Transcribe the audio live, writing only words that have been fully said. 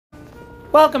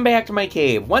Welcome back to my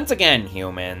cave. Once again,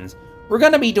 humans, we're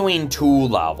gonna be doing 2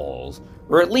 levels,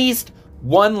 or at least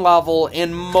 1 level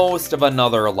and most of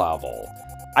another level.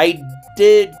 I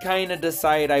did kind of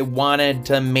decide I wanted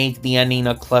to make the ending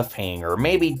a cliffhanger,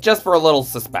 maybe just for a little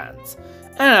suspense.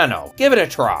 I don't know, give it a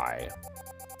try.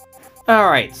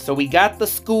 Alright, so we got the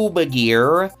scuba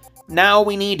gear. Now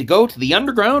we need to go to the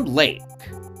underground lake.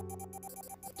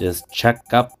 Just check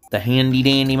up the handy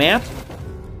dandy map.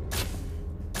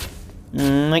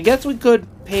 I guess we could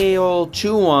pay old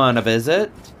Chewan a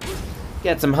visit.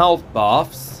 Get some health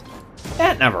buffs.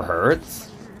 That never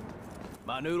hurts.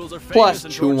 My noodles are Plus,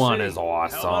 Chewan is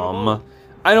awesome.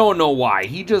 I don't know why.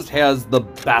 He just has the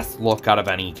best look out of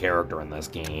any character in this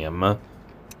game.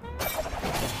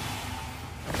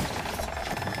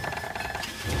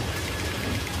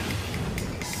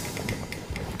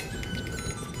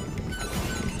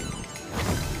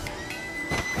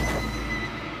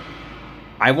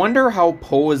 I wonder how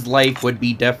Poe's life would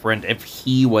be different if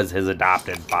he was his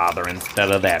adopted father instead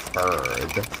of that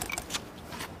bird.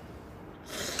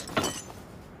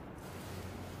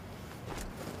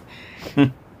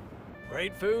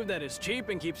 Great food that is cheap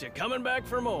and keeps you coming back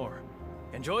for more.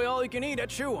 Enjoy all you can eat at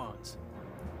Chewan's.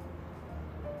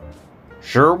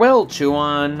 Sure will,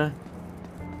 Chewan.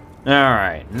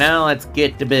 Alright, now let's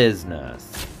get to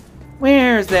business.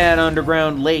 Where's that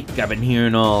underground lake I've been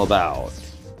hearing all about?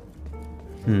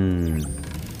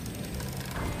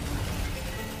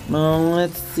 Well,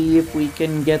 let's see if we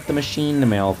can get the machine to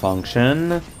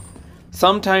malfunction.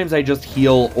 Sometimes I just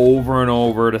heal over and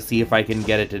over to see if I can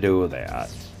get it to do that.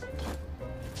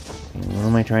 What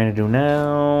am I trying to do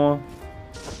now?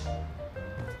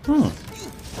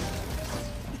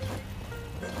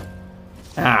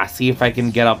 See if I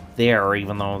can get up there,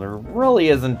 even though there really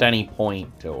isn't any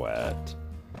point to it.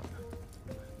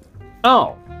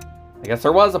 Oh, I guess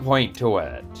there was a point to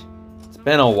it. It's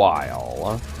been a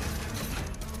while.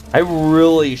 I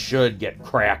really should get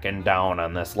cracking down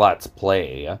on this Let's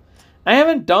Play. I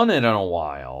haven't done it in a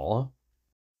while.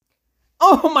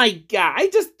 Oh my god, I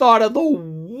just thought of the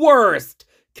worst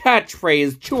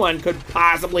catchphrase Chewan could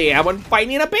possibly have when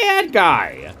fighting a bad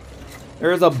guy.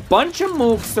 There's a bunch of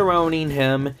mooks surrounding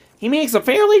him. He makes a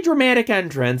fairly dramatic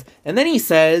entrance, and then he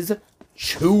says,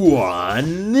 "Chew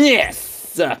on this,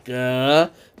 sucker."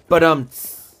 But,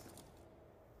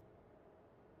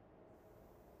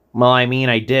 well, I mean,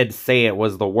 I did say it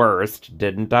was the worst,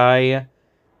 didn't I?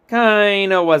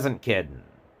 Kinda wasn't kidding.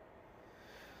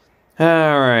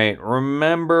 Alright,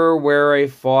 remember where I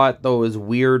fought those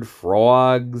weird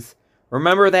frogs?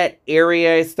 Remember that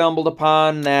area I stumbled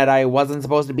upon that I wasn't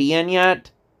supposed to be in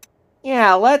yet?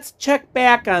 Yeah, let's check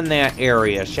back on that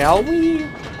area, shall we?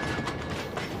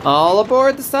 All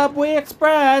aboard the Subway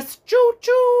Express!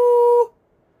 Choo-choo!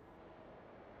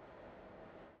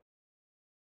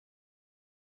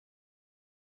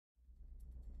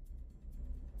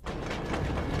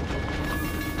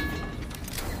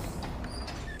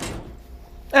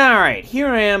 Alright, here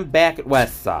I am back at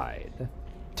West Side.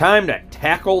 Time to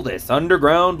tackle this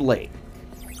underground lake.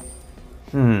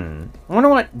 I wonder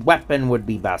what weapon would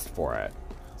be best for it.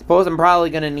 Suppose I'm probably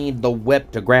gonna need the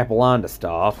whip to grapple onto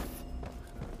stuff.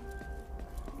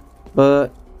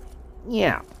 But,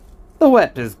 yeah, the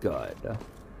whip is good.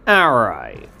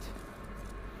 Alright.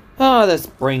 Oh, this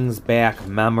brings back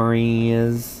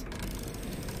memories.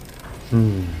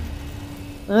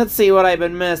 Let's see what I've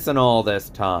been missing all this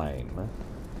time.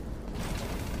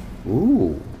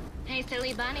 Ooh. Hey,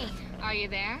 silly bunny. Are you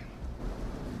there?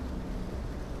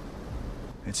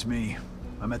 It's me.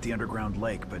 I'm at the underground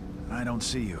lake, but I don't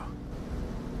see you.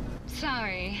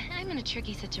 Sorry, I'm in a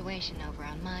tricky situation over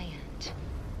on my end.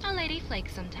 A lady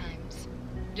flakes sometimes.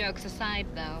 Jokes aside,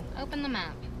 though, open the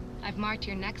map. I've marked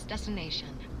your next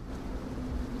destination.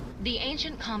 The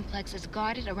ancient complex is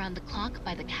guarded around the clock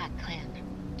by the Cat Clan.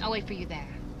 I'll wait for you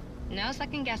there. No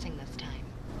second guessing this time.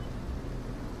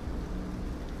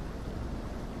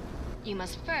 You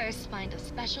must first find a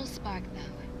special spark,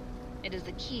 though. It is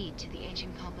the key to the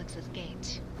ancient complex's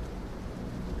gate.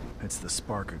 It's the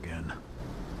spark again.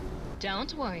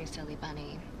 Don't worry, silly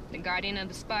bunny. The guardian of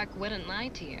the spark wouldn't lie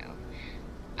to you.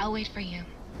 I'll wait for you.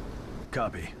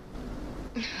 Copy.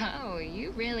 Oh, you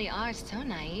really are so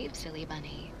naive, silly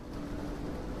bunny.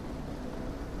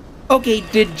 Okay,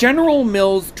 did General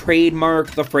Mills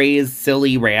trademark the phrase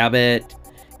silly rabbit?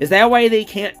 Is that why they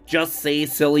can't just say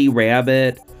silly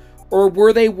rabbit? Or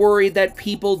were they worried that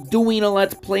people doing a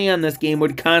Let's Play on this game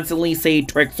would constantly say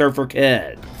tricks are for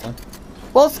kids?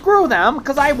 Well, screw them,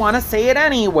 because I want to say it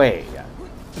anyway.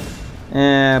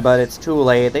 But it's too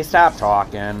late. They stopped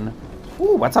talking.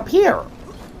 Ooh, what's up here?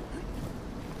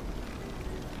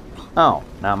 Oh,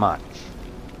 not much.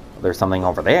 There's something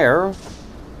over there.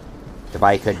 If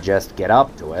I could just get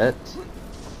up to it.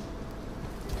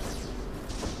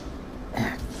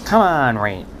 Come on,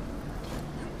 Rain.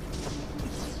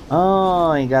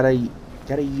 Oh, you gotta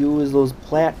use those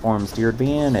platforms to your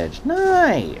advantage.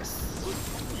 Nice!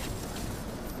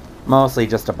 Mostly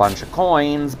just a bunch of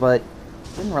coins, but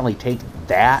didn't really take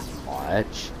that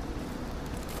much.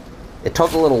 It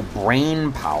took a little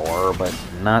brain power, but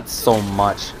not so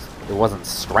much. It wasn't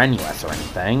strenuous or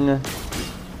anything.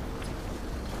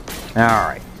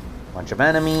 Alright. Bunch of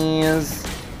enemies.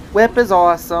 Whip is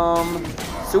awesome.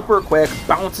 Super quick,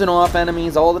 bouncing off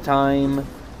enemies all the time.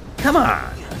 Come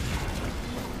on!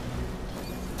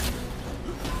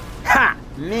 Ha!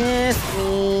 Missed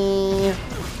me!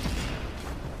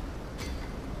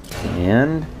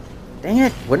 And... dang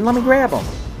it, wouldn't let me grab him.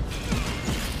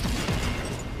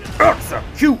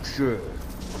 Execution!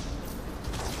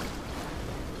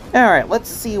 Alright, let's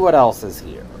see what else is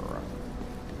here.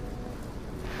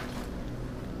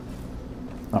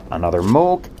 Oh, another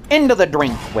moke. Into the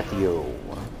drink with you.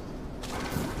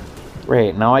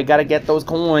 Great, now I gotta get those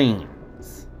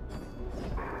coins.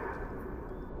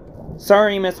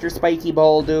 Sorry, Mr. Spiky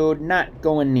Ball Dude, not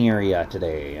going near ya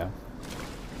today.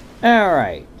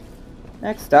 Alright.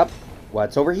 Next up,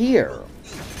 what's over here?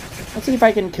 Let's see if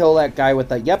I can kill that guy with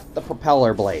the, yep, the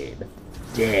propeller blade.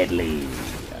 Deadly.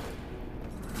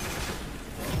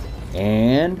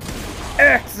 And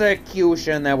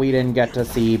execution that we didn't get to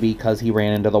see because he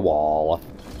ran into the wall.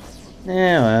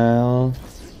 Well.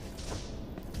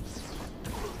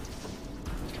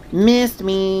 Missed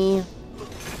me.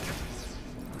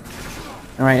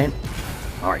 Alright,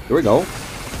 here we go.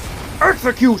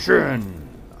 Execution!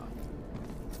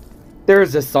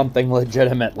 There's just something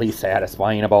legitimately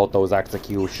satisfying about those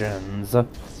executions.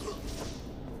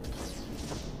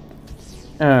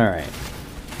 Alright.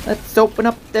 Let's open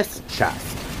up this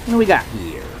chest. What do we got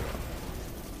here?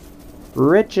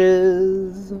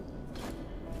 Riches.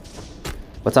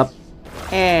 What's up?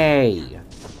 Hey!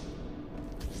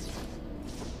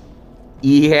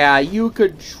 Yeah, you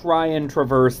could try and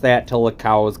traverse that till the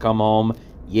cows come home.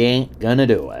 You ain't gonna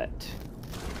do it.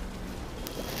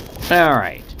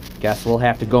 Alright. Guess we'll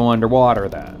have to go underwater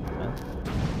then.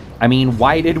 I mean,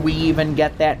 why did we even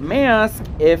get that mask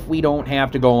if we don't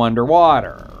have to go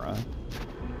underwater?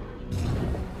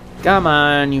 Come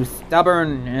on, you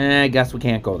stubborn... I guess we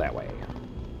can't go that way.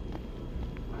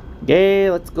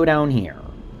 Okay, let's go down here.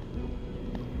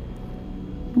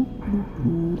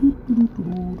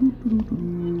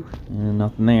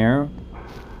 Nothing there.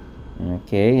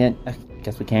 Okay, I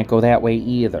guess we can't go that way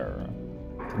either.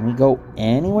 Can we go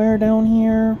anywhere down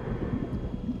here?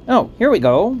 Oh, here we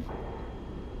go.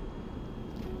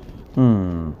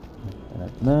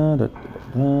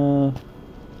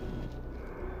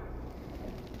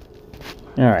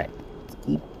 Alright. Let's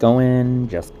keep going.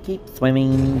 Just keep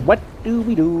swimming. What do?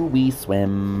 We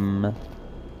swim.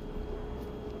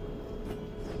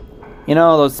 You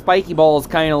know, those spiky balls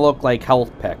kind of look like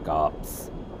health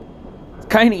pickups. It's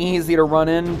kind of easy to run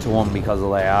into them because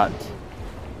of that.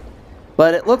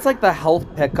 But it looks like the health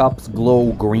pickups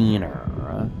glow greener.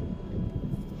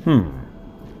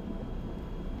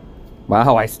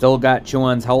 Wow, I still got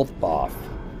Chuan's health buff.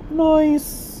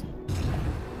 Nice.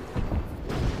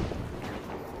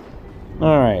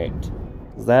 Alright.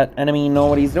 Does that enemy know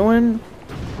what he's doing?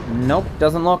 Nope,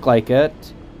 doesn't look like it.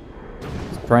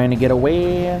 He's trying to get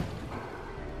away.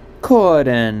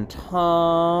 Couldn't,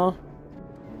 huh?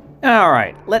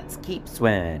 Alright, let's keep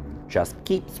swimming. Just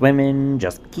keep swimming,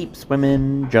 just keep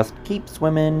swimming, just keep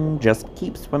swimming, just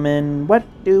keep swimming. What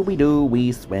do?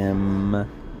 We swim.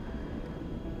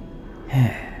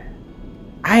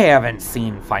 I haven't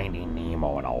seen Finding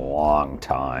Nemo in a long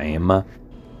time.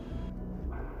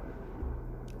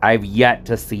 I've yet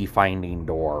to see Finding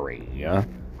Dory.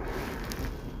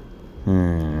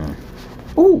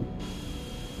 Ooh,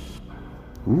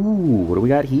 what do we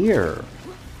got here?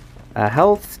 A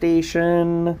health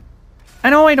station. I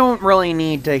know I don't really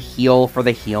need to heal for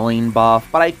the healing buff,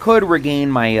 but I could regain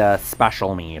my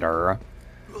special meter.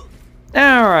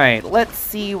 Alright, let's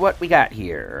see what we got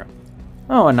here.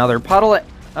 Oh, another puddle.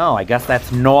 Oh, I guess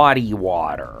that's naughty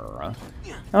water.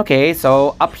 Okay,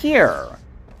 so up here.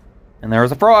 And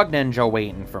there's a frog ninja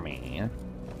waiting for me.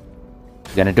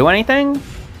 Gonna do anything?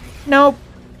 Nope,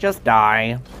 just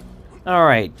die.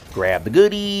 Alright, grab the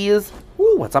goodies.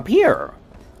 Ooh, what's up here?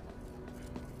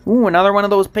 Ooh, another one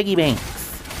of those piggy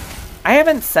banks. I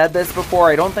haven't said this before,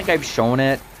 I don't think I've shown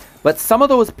it, but some of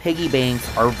those piggy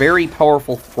banks are very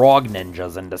powerful frog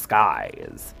ninjas in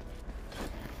disguise.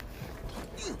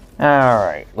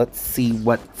 Alright, let's see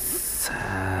what's...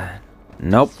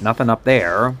 nope, nothing up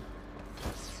there.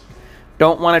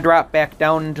 Don't want to drop back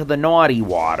down into the naughty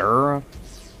water.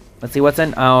 Let's see what's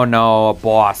in... Oh no, a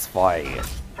boss fight.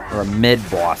 Or a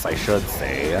mid-boss, I should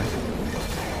say.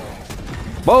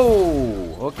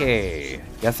 Whoa! Okay.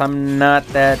 Guess I'm not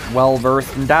that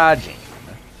well-versed in dodging.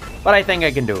 But I think I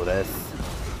can do this.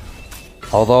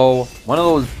 Although, one of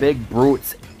those big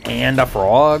brutes and a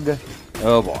frog?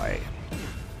 Oh boy.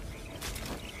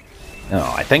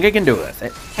 No, I think I can do this.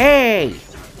 Hey!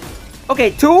 Okay,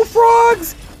 2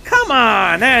 frogs? Come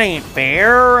on, that ain't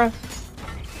fair.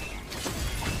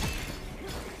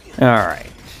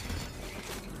 Alright.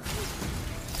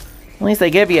 At least they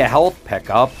give you a health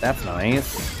pickup. That's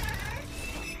nice.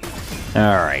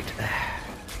 Alright.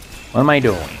 What am I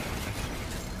doing?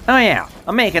 Oh yeah,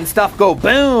 I'm making stuff go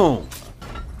boom!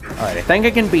 Alright, I think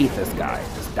I can beat this guy.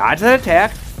 Just dodge that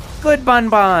attack. Good bun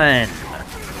bun!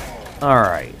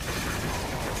 Alright.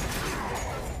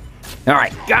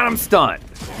 Alright, got him stunned.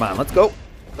 Come on, let's go.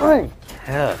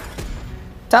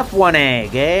 Tough one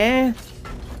egg, eh?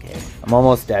 Okay, I'm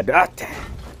almost dead.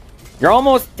 You're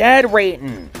almost dead,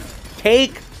 Rayton.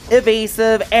 Take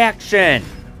evasive action.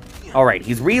 Alright,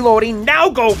 he's reloading. Now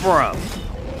go for him.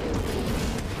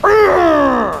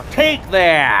 Take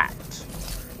that.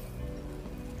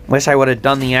 Wish I would have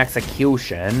done the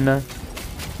execution.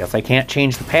 Guess I can't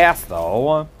change the past,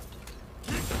 though.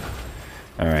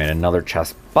 Alright, another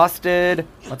chest busted.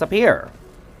 What's up here?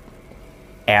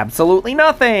 Absolutely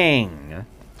nothing!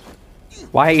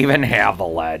 Why even have the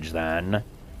ledge, then?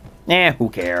 Who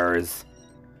cares?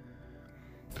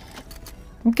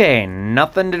 Okay,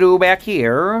 nothing to do back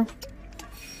here.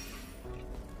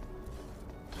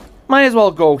 Might as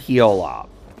well go heal up.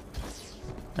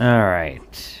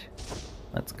 Alright.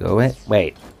 Let's go it.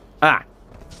 Wait.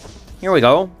 Here we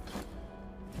go.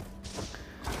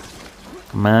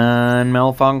 Come on,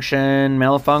 malfunction,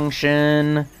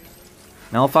 malfunction,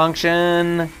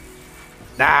 malfunction.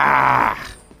 I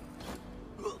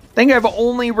think I've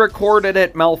only recorded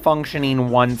it malfunctioning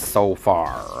once so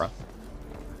far.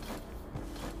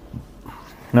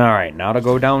 Alright, now to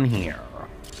go down here.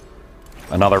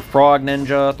 Another frog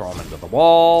ninja, throw him into the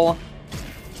wall.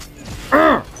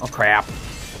 Oh crap.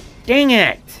 Dang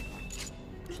it!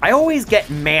 I always get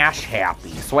mash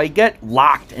happy, so I get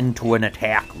locked into an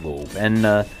attack loop, and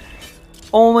the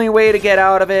only way to get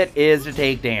out of it is to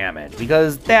take damage,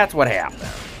 because that's what happens.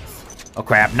 Oh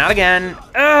crap, not again.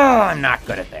 I'm not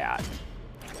good at that.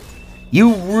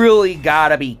 You really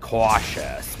gotta be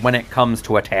cautious when it comes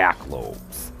to attack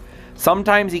loops.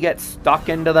 Sometimes you get stuck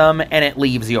into them, and it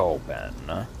leaves you open.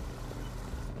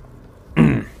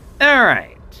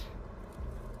 Alright.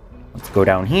 Let's go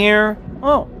down here.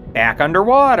 Oh. Back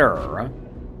underwater.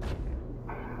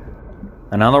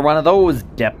 Another one of those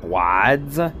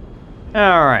dipwads.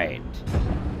 Alright.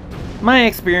 My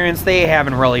experience, they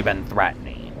haven't really been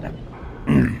threatening.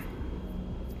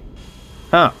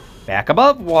 Back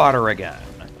above water again.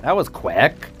 That was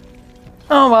quick.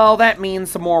 Oh well, that means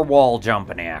some more wall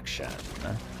jumping action.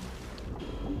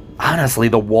 Honestly,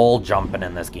 the wall jumping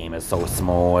in this game is so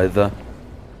smooth.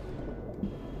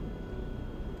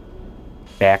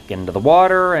 Back into the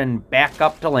water and back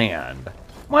up to land.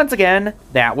 Once again,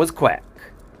 that was quick.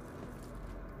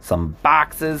 Some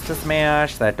boxes to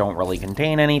smash that don't really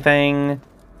contain anything.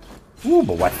 Ooh,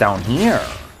 but what's down here?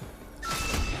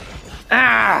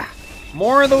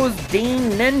 More of those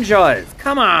dang ninjas.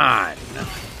 Come on.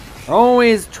 They're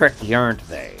always tricky, aren't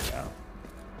they?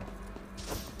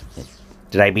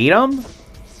 Did I beat them?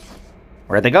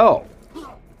 Where'd they go?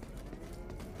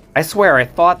 I swear, I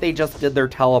thought they just did their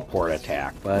teleport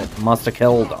attack, but must have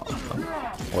killed them.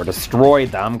 Or destroyed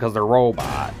them because they're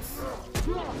robots.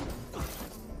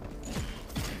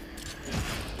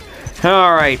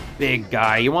 Alright, big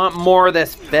guy, you want more of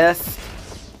this fist?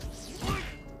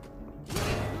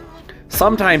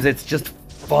 Sometimes it's just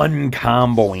fun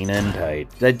comboing into it.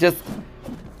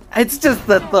 It's just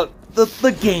that the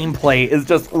gameplay is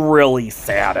just really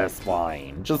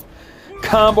satisfying. Just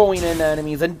comboing into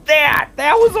enemies, and that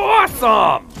was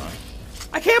awesome!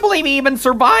 I can't believe he even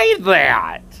survived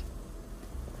that!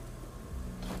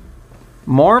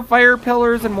 More fire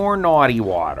pillars and more naughty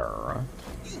water.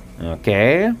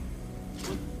 Okay.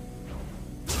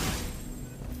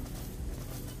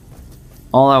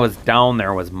 All that was down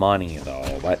there was money,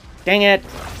 though, but dang it.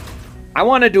 I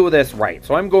want to do this right,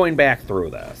 so I'm going back through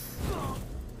this.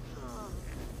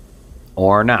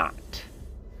 Or not.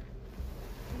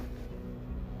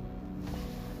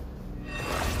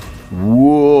 Whoa!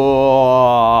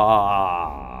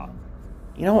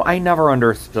 You know, I never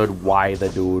understood why the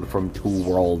dude from Two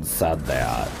Worlds said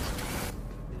that.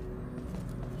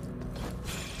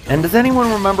 And does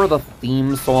anyone remember the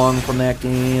theme song from that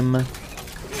game?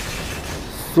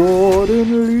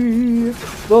 Suddenly,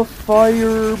 the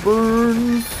fire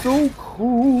burns so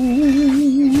cold.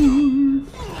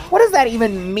 What does that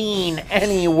even mean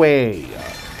anyway?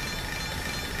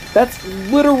 That's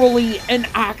literally an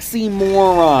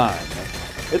oxymoron.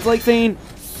 It's like saying,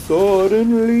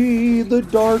 suddenly the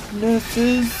darkness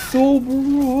is so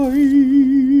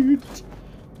bright.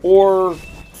 Or,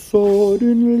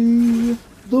 suddenly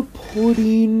the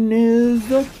pudding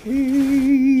is a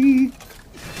cake.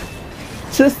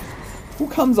 Just, who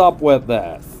comes up with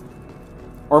this?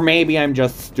 Or maybe I'm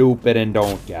just stupid and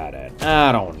don't get it.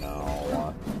 I don't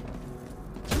know.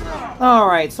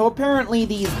 Alright, so apparently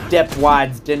these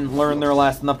dipwads didn't learn their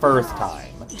lesson the first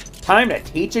time. Time to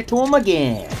teach it to them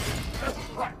again.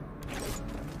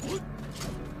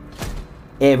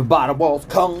 Everybody wants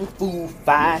kung fu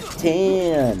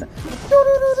fighting.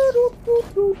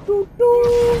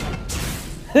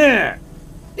 Huh.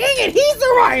 Dang it, he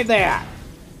survived that!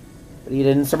 But he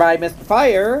didn't survive Mr.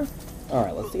 Fire.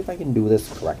 Alright, let's see if I can do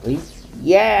this correctly.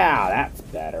 Yeah, that's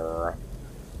better.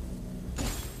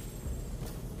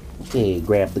 Okay,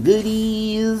 grab the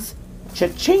goodies.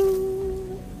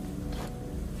 Cha-ching!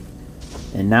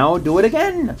 And now do it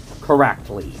again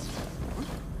correctly.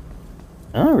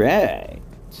 Alright.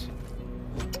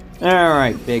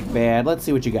 Alright, Big Bad. Let's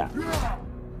see what you got.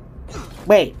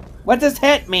 Wait, what does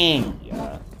hit mean?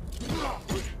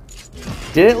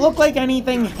 Did it look like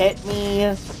anything hit me?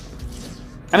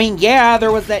 I mean, yeah,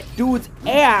 there was that dude's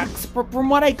axe, but from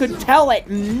what I could tell, it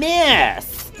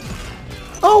missed.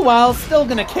 Oh well, still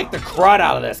gonna kick the crud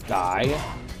out of this guy.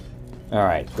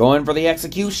 Alright, going for the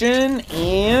execution,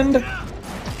 and...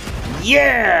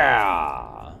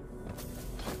 yeah!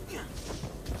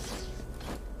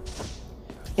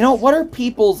 You know, what are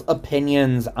people's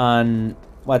opinions on,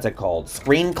 what's it called,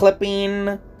 screen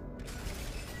clipping?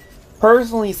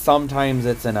 Personally, sometimes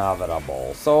it's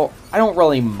inevitable, so I don't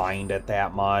really mind it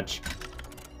that much.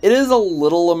 It is a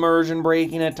little immersion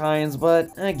breaking at times,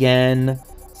 but again,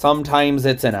 sometimes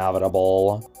it's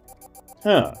inevitable.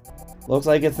 Huh. Looks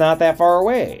like it's not that far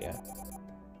away.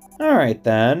 Alright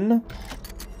then.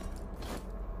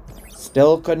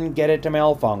 Still couldn't get it to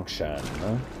malfunction.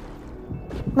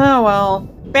 Oh well,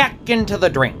 back into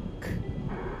the drink.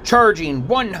 Charging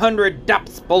 100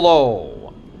 depths below.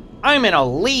 I'm in a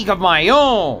league of my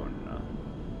own.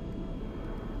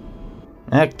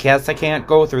 I guess I can't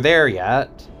go through there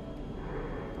yet.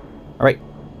 Alright.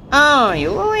 Oh,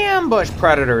 you little ambush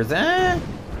predators, eh?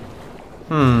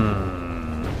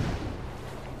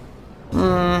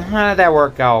 How did that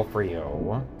work out for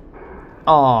you?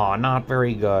 Aw, not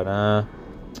very good, huh?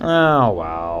 Oh,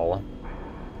 well.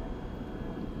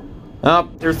 Oh,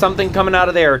 there's something coming out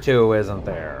of there, too, isn't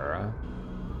there?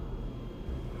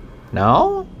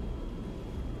 No?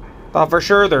 Thought for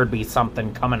sure there'd be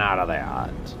something coming out of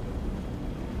that.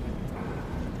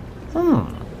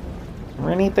 Is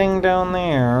there anything down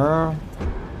there?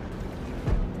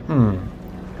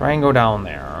 Try and go down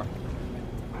there.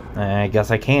 I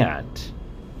guess I can't.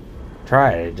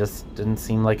 Try, it just didn't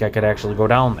seem like I could actually go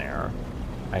down there.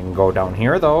 I can go down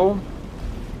here, though.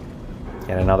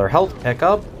 Get another health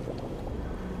pickup.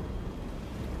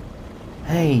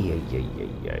 Hey.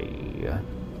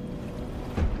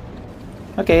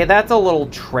 Okay, that's a little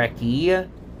tricky.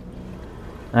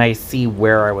 I see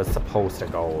where I was supposed to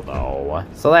go, though.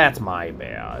 So that's my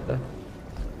bad.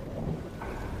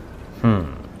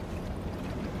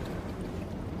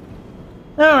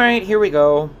 Alright, here we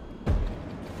go.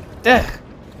 Ugh.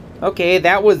 Okay,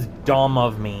 that was dumb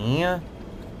of me.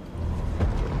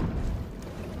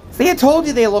 See, I told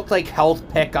you they looked like health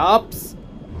pickups.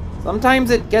 Sometimes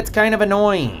it gets kind of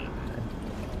annoying.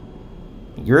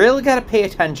 You really gotta pay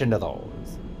attention to those.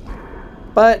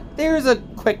 But there's a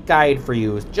quick guide for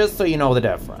you, just so you know the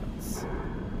difference.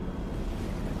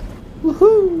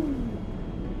 Woohoo!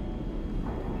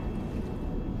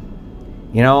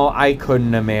 You know, I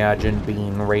couldn't imagine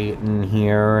being right in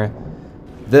here.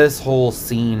 This whole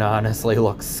scene honestly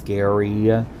looks scary.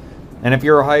 And if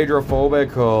you're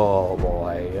hydrophobic, oh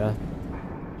boy.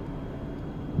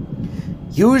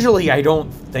 Usually I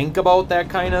don't think about that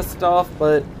kind of stuff,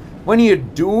 but when you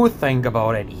do think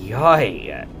about it,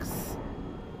 yikes.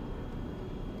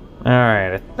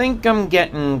 Alright, I think I'm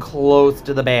getting close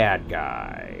to the bad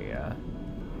guy.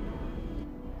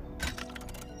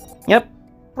 Yep,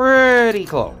 pretty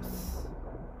close.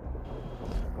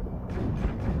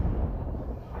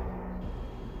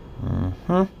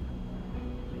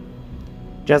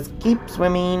 Just keep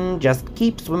swimming, just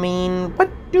keep swimming. What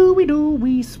do?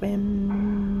 We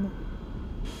swim.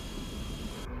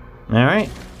 Alright.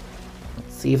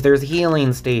 Let's see if there's a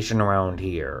healing station around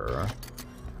here.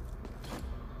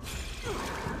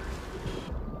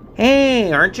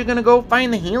 Hey, aren't you gonna go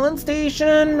find the healing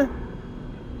station?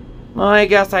 Well, I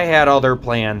guess I had other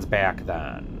plans back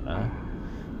then.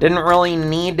 Didn't really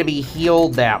need to be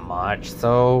healed that much,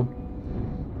 so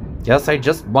guess I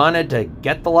just wanted to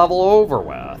get the level over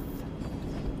with.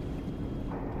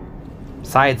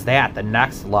 Besides that, the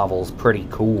next level's pretty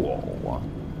cool.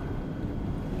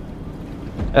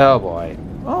 Oh boy.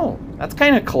 Oh, that's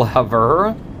kind of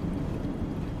clever.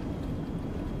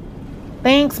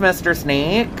 Thanks, Mr.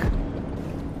 Snake.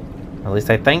 At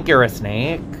least I think you're a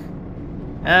snake.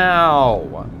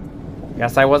 Ow.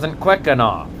 Guess I wasn't quick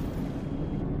enough.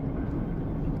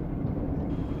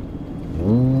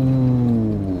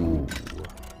 Ooh.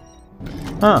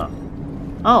 Huh.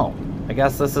 Oh, I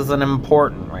guess this isn't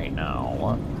important right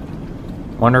now.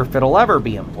 Wonder if it'll ever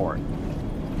be important.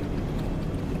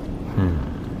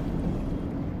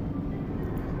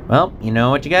 Well, you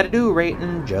know what you gotta do,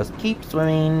 Rayton. Just keep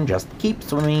swimming, just keep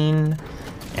swimming.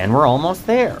 And we're almost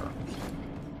there.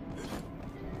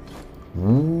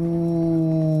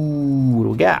 Ooh, what do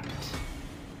we got?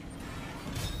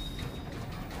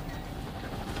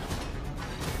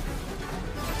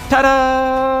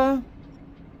 Ta-da!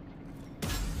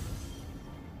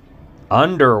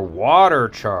 Underwater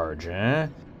charge, eh?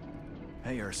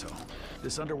 Hey, Urso.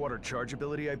 This underwater charge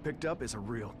ability I picked up is a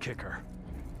real kicker.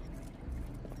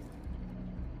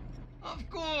 Of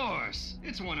course!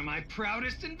 It's one of my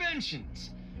proudest inventions.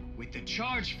 With the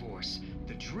charge force,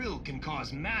 the drill can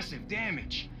cause massive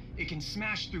damage. It can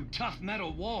smash through tough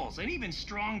metal walls and even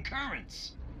strong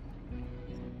currents.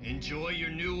 Enjoy your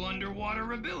new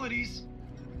underwater abilities.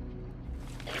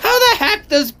 How the heck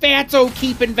does Fatso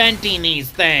keep inventing these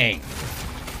things?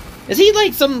 Is he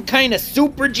like some kind of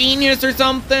super genius or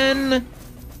something?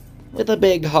 With a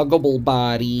big huggable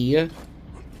body.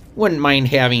 Wouldn't mind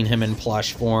having him in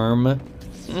plush form.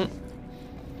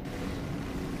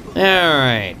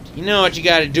 Alright, you know what you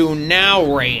gotta do now,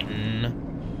 Rayton.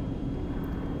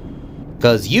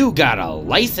 'Cause you got a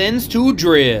license to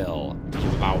drill.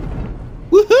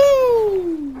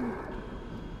 Woohoo!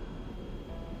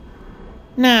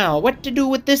 Now, what to do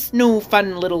with this new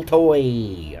fun little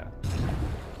toy?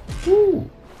 Ooh.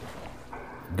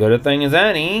 Good a thing as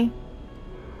any.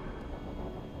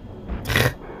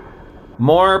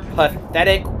 More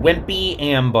pathetic, wimpy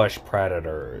ambush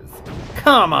predators.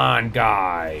 Come on,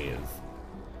 guys.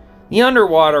 The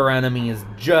underwater enemies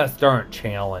just aren't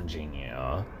challenging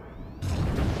you.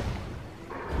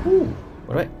 Ooh,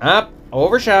 what do I... Up,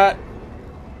 overshot.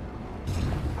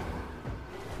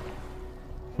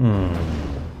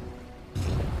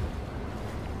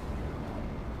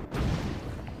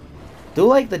 Do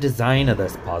like the design of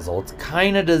this puzzle. It's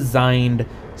kind of designed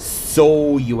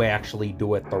so you actually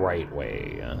do it the right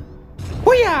way.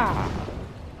 Hoo-yah!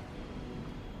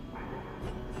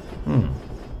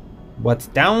 What's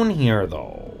down here,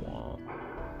 though?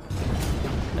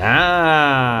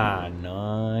 Ah,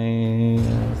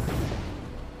 nice.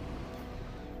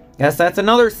 Guess that's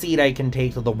another seat I can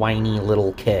take to the whiny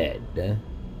little kid.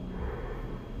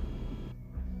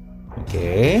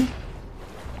 Okay.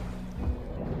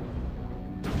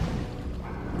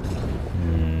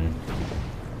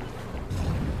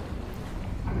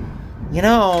 You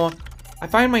know, I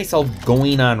find myself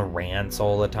going on rants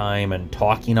all the time and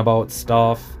talking about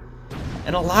stuff.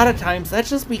 And a lot of times that's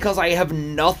just because I have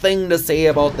nothing to say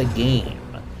about the game.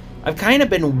 I've kind of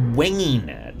been winging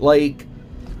it, like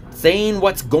saying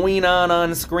what's going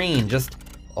on screen, just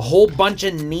a whole bunch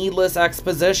of needless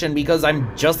exposition because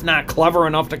I'm just not clever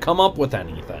enough to come up with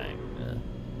anything.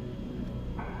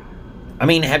 I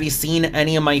mean, have you seen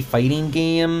any of my fighting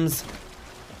games?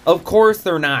 Of course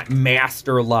they're not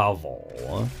master level.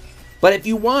 But if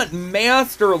you want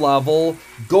master level,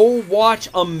 go watch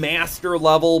a master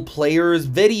level player's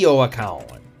video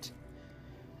account.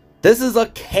 This is a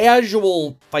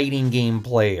casual fighting game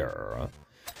player.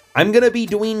 I'm gonna be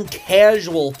doing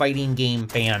casual fighting game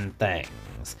fan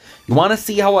things. You wanna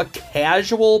see how a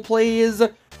casual plays?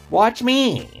 Watch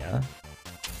me.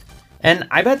 And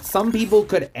I bet some people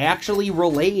could actually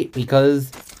relate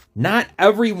because not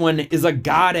everyone is a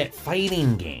god at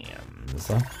fighting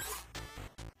games.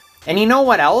 And you know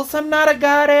what else I'm not a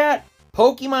god at?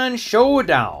 Pokemon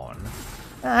Showdown.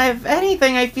 If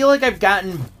anything, I feel like I've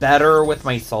gotten better with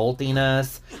my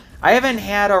saltiness. I haven't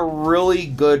had a really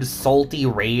good salty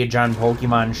rage on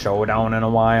Pokemon Showdown in a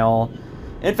while.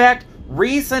 In fact,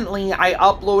 recently I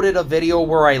uploaded a video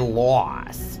where I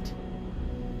lost.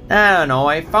 I don't know,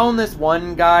 I found this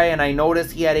one guy and I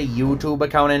noticed he had a YouTube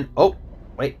account and... Oh,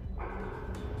 wait.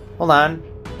 Hold on.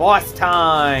 Boss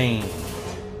time!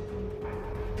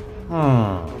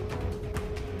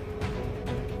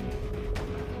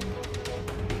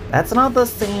 That's not the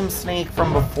same snake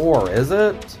from before, is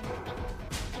it?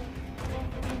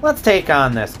 Let's take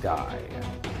on this guy.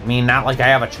 I mean, not like I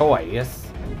have a choice.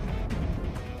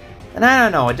 And I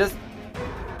don't know,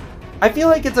 I feel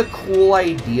like it's a cool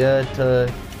idea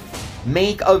to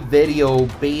make a video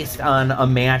based on a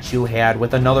match you had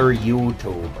with another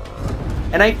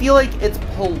YouTuber. And I feel like it's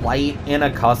polite and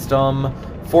a custom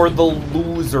for the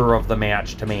loser of the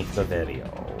match to make the video.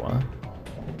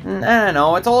 I don't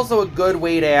know, it's also a good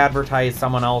way to advertise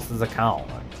someone else's account.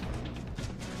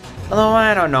 Although,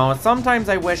 I don't know, sometimes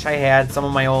I wish I had some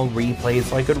of my old replays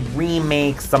so I could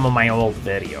remake some of my old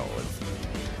videos.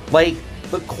 Like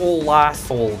the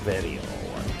Colossal video.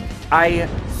 I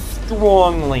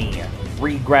strongly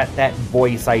regret that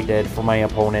voice I did for my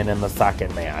opponent in the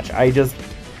second match.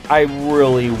 I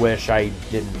really wish I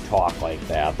didn't talk like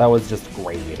that. That was just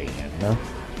grating.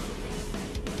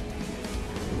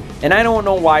 And I don't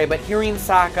know why, but hearing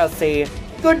Sokka say,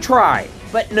 "Good try,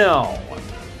 but no,"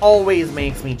 always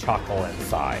makes me chuckle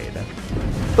inside.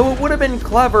 Though it would have been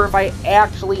clever if I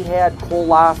actually had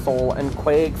Colossal and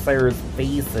Quagsire's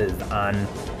faces on...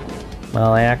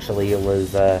 Well, actually, it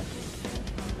was,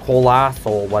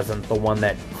 Colossal wasn't the one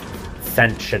that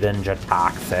sent Shedinja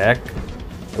toxic.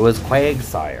 It was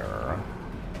Quagsire.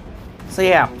 So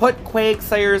yeah, put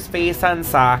Quagsire's face on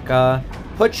Sokka,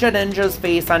 put Shedinja's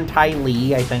face on Ty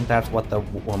Lee, I think that's what the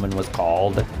woman was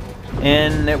called,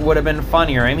 and it would have been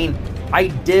funnier. I mean, I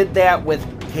did that with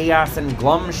Chaos and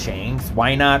Glumshanks,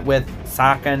 why not with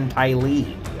Sokka and Ty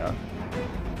Lee?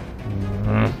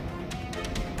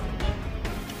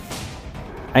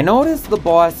 I noticed the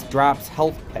boss drops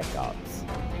health pickups.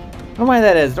 I don't know why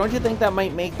that is. Don't you think that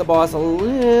might make the boss a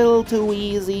little too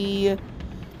easy?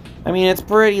 I mean, it's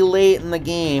pretty late in the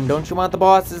game. Don't you want the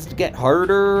bosses to get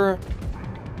harder?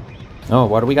 Oh,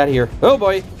 what do we got here? Oh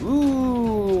boy!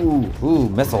 Ooh,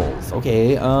 missiles.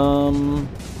 Okay,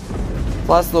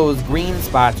 plus those green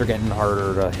spots are getting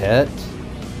harder to hit.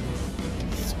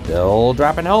 Still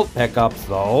dropping health pickups,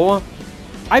 though.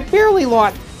 I barely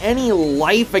lost any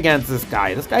life against this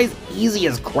guy. This guy's easy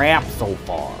as crap so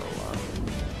far.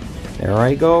 There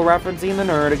I go, referencing the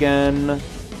nerd again.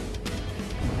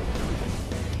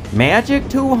 Magic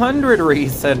 200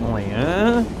 recently,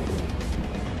 huh?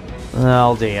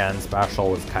 LDN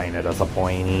special was kind of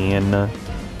disappointing.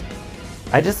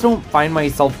 I just don't find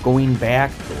myself going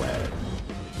back to it.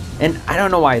 And I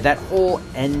don't know why, that whole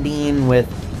ending with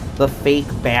the fake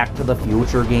Back to the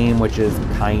Future game, which is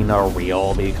kind of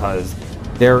real because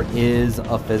there is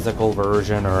a physical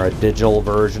version or a digital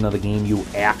version of the game you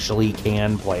actually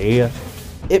can play.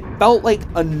 It felt like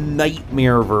a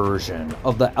nightmare version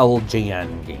of the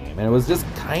LJN game, and it was just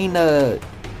kind of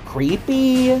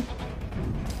creepy.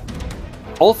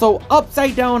 Also,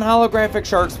 upside down holographic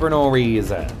sharks for no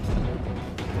reason.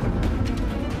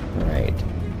 Alright.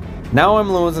 Now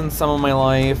I'm losing some of my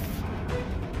life.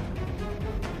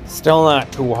 Still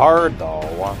not too hard,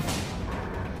 though.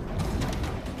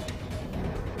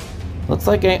 Looks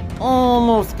like I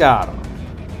almost got him.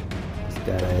 Just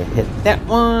gotta hit that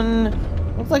one.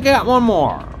 Looks like I got one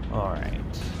more.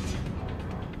 Alright.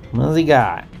 What does he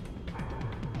got?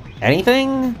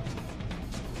 Anything?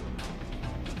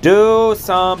 Do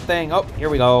something. Oh, here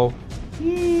we go.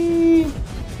 Yee.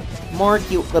 More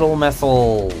cute little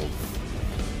missiles.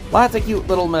 Lots of cute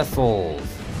little missiles.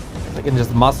 I can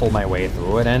just muscle my way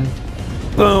through it and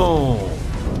boom.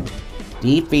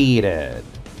 Defeated.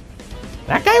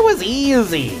 That guy was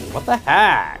easy. What the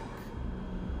heck?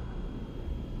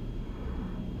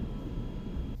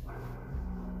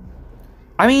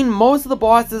 I mean, most of the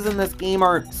bosses in this game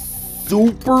aren't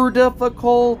super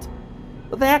difficult,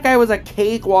 but that guy was a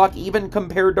cakewalk even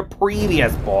compared to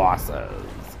previous bosses.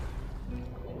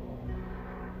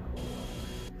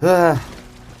 Yeah.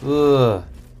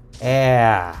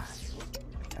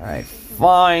 Alright,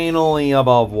 finally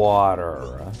above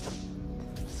water.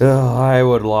 I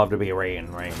would love to be rain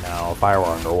right now if I were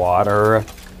underwater.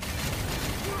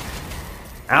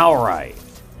 Alright.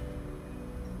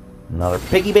 Another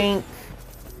piggy bank.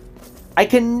 I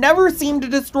can never seem to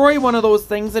destroy one of those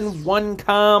things in one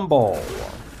combo.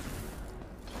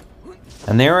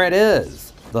 And there it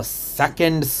is. The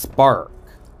second spark.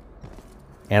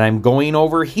 And I'm going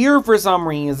over here for some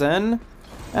reason.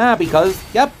 Because,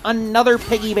 yep, another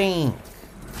piggy bank.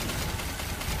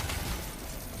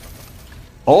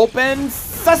 Open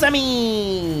sesame!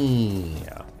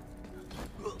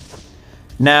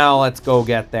 Now let's go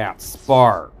get that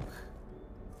spark.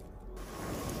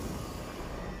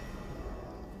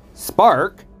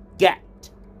 Spark, get.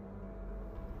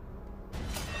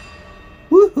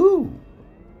 Woohoo!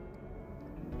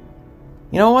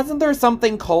 You know, wasn't there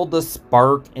something called the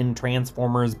Spark in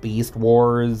Transformers Beast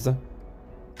Wars?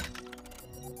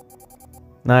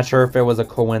 Not sure if it was a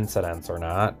coincidence or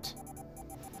not.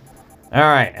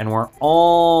 Alright, and we're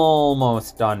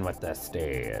almost done with this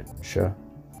stage.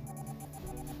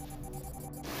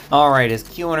 Alright, is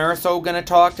Q and Urso gonna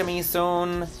talk to me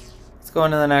soon? Let's go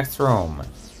into the next room.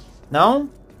 No?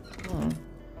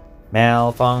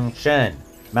 Malfunction.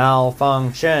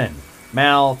 Malfunction.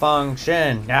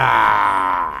 Malfunction.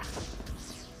 Ah!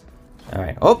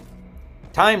 Alright, oh.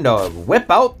 Time to whip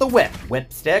out the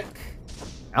whipstick.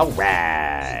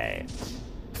 Alright.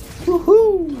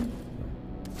 Woohoo!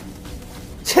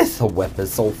 Just the whip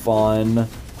is so fun.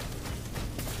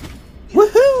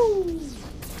 Woohoo!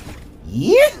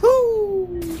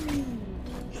 Yahoo!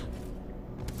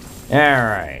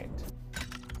 Alright.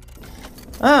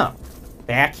 Oh,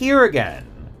 back here again.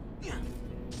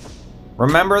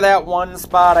 Remember that one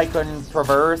spot I couldn't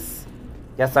traverse?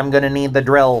 Guess I'm gonna need the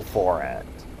drill for it.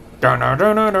 Alright,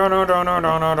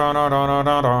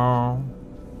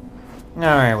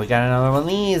 we got another one of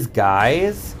these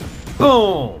guys.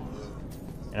 Boom!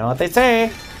 You know what they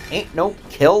say? Ain't no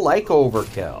kill like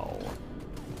overkill.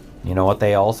 You know what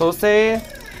they also say?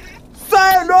 Say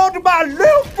hello to my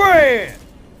little friend!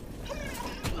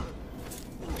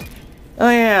 Oh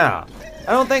yeah,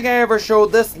 I don't think I ever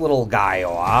showed this little guy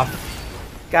off.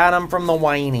 Got him from the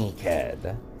whiny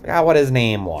kid. Forgot what his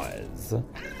name was.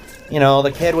 You know,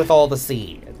 the kid with all the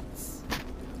seeds.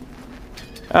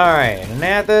 Alright, and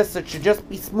at this, it should just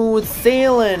be smooth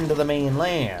sailing to the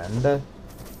mainland.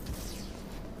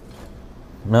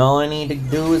 All I need to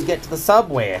do is get to the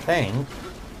subway, I think.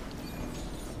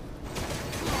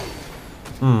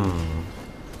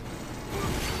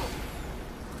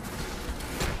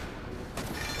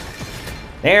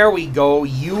 There we go.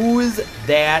 Use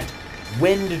that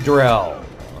wind drill.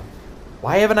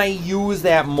 Why haven't I used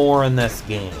that more in this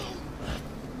game?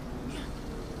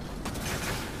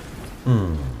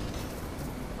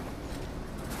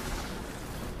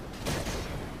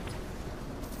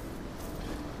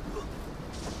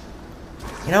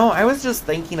 You know, I was just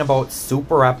thinking about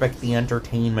Super Epic The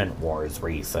Entertainment Wars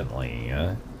recently.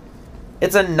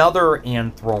 It's another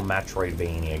Anthro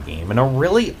Metroidvania game, and a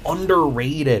really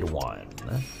underrated one.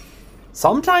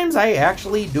 Sometimes I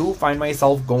actually do find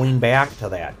myself going back to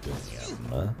that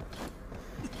game.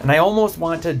 And I almost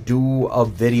want to do a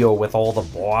video with all the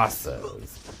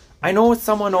bosses. I know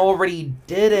someone already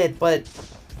did it, but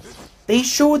they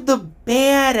showed the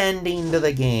bad ending to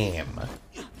the game.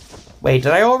 Wait,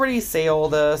 did I already say all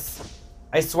this?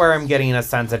 I swear I'm getting a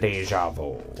sense of deja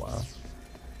vu.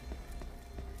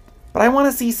 But I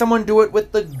want to see someone do it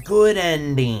with the good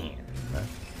ending.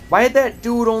 Why did that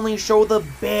dude only show the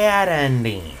bad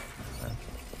ending?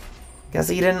 Guess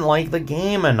he didn't like the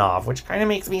game enough, which kind of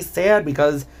makes me sad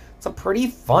because it's a pretty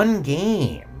fun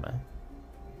game.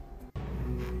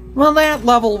 Well, that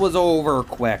level was over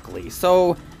quickly,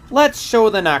 so let's show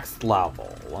the next level.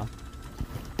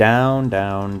 Down,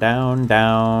 down, down,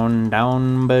 down,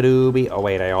 down, ba-doobie. Oh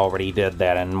wait, I already did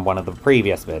that in one of the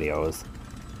previous videos.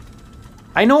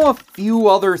 I know a few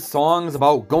other songs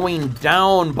about going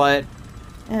down, but,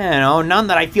 you know, none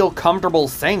that I feel comfortable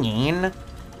singing.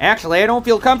 Actually, I don't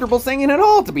feel comfortable singing at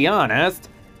all, to be honest.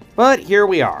 But here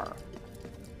we are.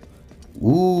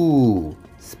 Ooh,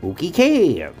 spooky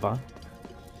cave.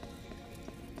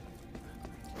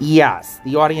 Yes,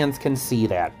 the audience can see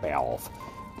that, Balf.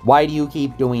 Why do you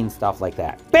keep doing stuff like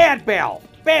that? Bad, Balf!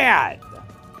 Bad!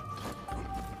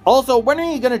 Also, when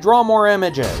are you gonna draw more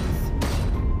images?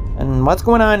 And what's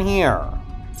going on here?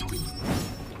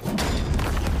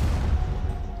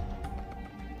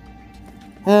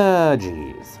 Oh,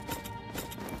 jeez.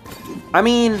 I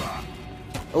mean,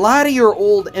 a lot of your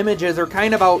old images are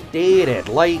kind of outdated.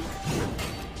 Like,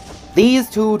 these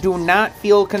two do not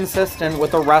feel consistent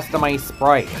with the rest of my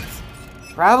sprites.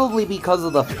 Probably because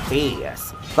of the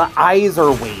face. The eyes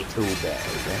are way too big.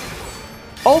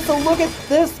 Also, look at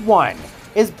this one.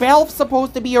 Is Balf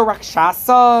supposed to be a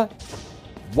Rakshasa?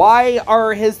 Why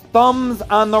are his thumbs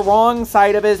on the wrong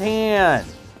side of his hand?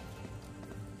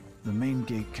 The main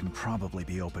gate can probably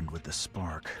be opened with the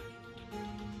spark.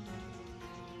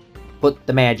 Put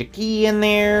the magic key in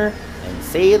there and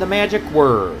say the magic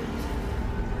word.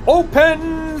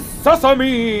 Open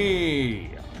Sesame!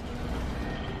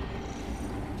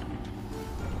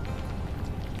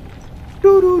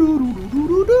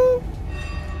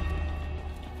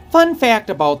 Fun fact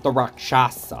about the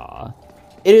Rakshasa.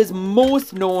 It is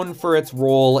most known for its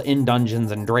role in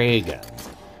Dungeons & Dragons,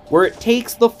 where it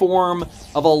takes the form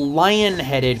of a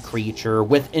lion-headed creature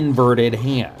with inverted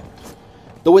hands.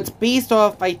 Though it's based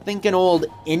off, I think, an old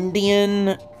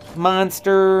Indian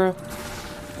monster.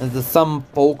 This is some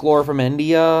folklore from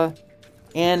India.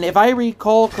 And if I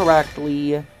recall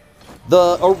correctly,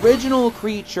 the original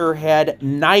creature had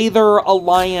neither a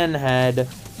lion head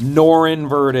nor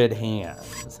inverted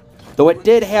hands. Though it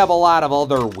did have a lot of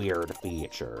other weird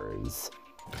features.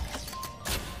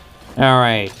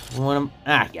 Alright.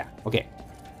 Yeah, okay.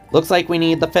 Looks like we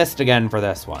need the fist again for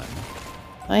this one.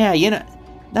 Oh yeah, you know,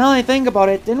 now that I think about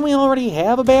it, didn't we already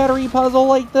have a battery puzzle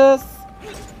like this?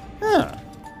 Huh.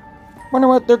 Wonder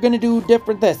what they're gonna do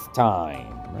different this time.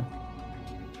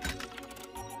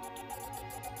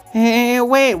 Hey,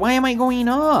 wait, why am I going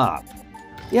up?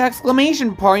 The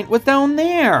exclamation point was down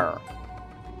there.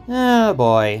 Oh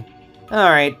boy.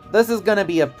 Alright, this is gonna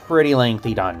be a pretty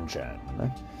lengthy dungeon.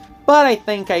 But I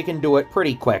think I can do it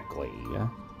pretty quickly.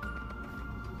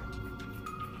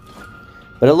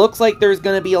 But it looks like there's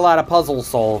gonna be a lot of puzzle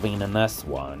solving in this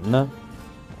one. I'd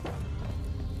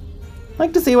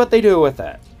like to see what they do with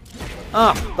it.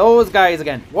 Ah, those guys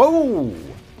again. Whoa!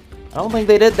 I don't think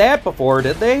they did that before,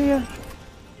 did they?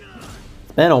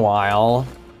 It's been a while.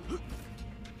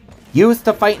 Used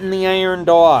to fighting the Iron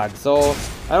Dog, so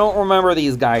I don't remember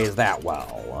these guys that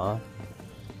well.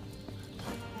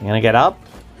 You gonna get up?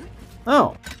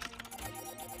 Oh.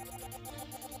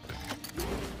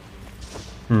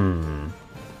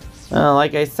 Well,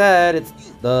 like I said, it's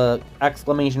the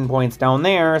exclamation point's down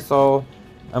there, so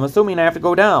I'm assuming I have to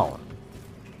go down.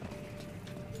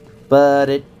 But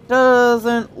it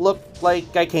doesn't look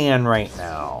like I can right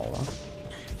now.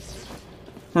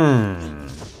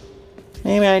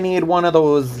 Maybe I need one of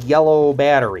those yellow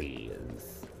batteries.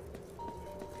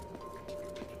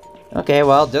 Okay,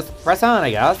 well, just press on,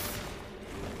 I guess.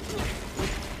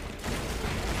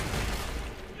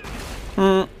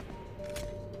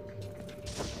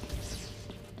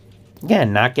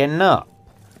 Again, not getting up.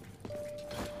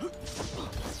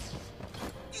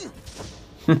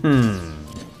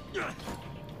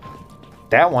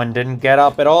 That one didn't get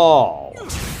up at all.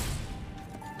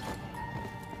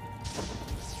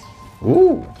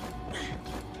 Ooh.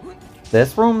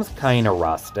 This room's kind of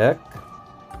rustic.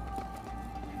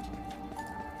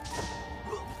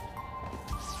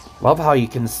 Love how you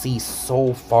can see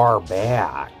so far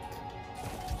back.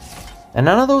 And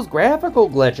none of those graphical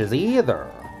glitches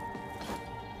either.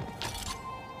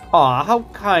 Aw, how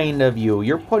kind of you.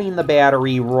 You're putting the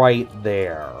battery right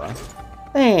there.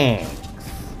 Thanks.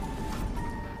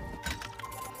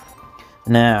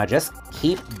 Now, just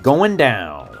keep going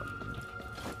down.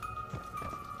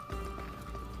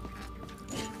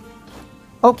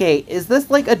 Okay, is this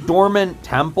like a dormant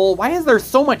temple? Why is there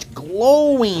so much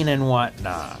glowing and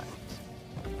whatnot?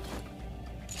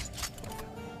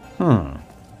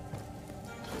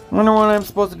 Wonder what I'm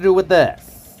supposed to do with this.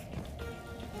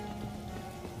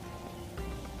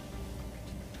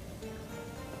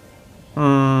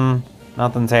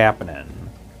 Nothing's happening.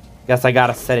 Guess I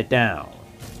gotta set it down.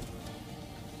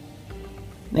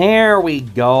 There we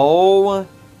go.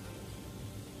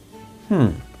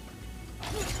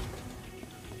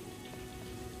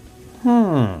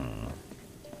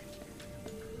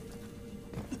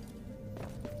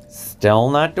 Still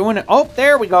not doing it. Oh,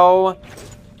 there we go.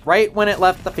 Right when it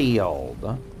left the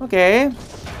field. Okay.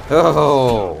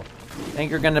 Oh.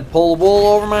 Think you're gonna pull wool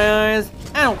over my eyes?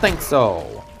 I don't think so.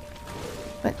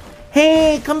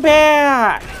 Hey, come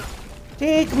back!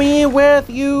 Take me with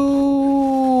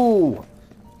you!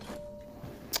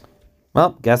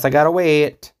 Well, guess I gotta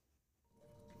wait.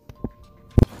 You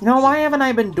know, why haven't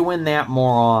I been doing that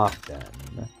more often?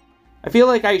 I feel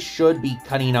like I should be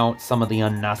cutting out some of the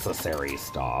unnecessary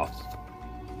stuff.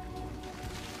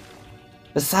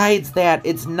 Besides that,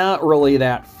 it's not really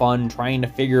that fun trying to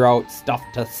figure out stuff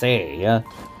to say.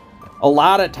 A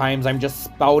lot of times I'm just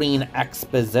spouting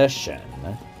exposition.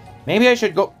 Maybe I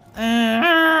should go...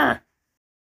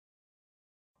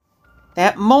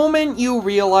 That moment you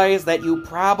realize that you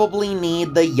probably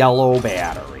need the yellow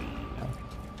battery.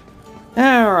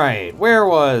 Alright, where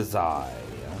was I?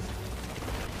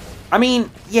 I mean,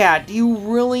 yeah, do you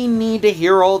really need to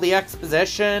hear all the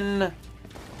exposition?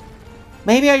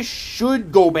 Maybe I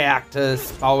should go back to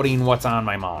spouting what's on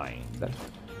my mind.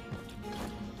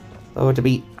 Though, to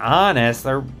be honest,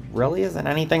 there really isn't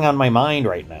anything on my mind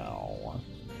right now.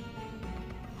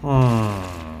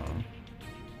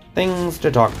 Things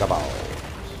to talk about.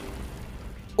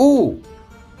 Ooh!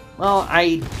 Well,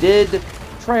 I did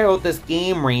try out this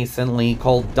game recently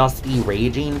called Dusty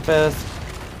Raging Fist.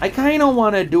 I kinda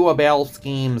want to do a Battle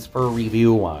Schemes for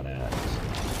review on it.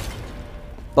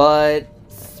 But...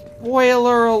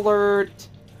 spoiler alert,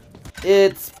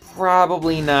 it's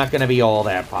probably not going to be all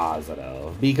that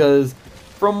positive, because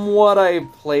from what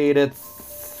I've played,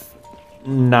 it's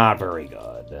not very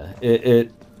good.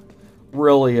 It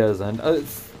really isn't.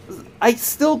 I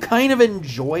still kind of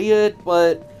enjoy it,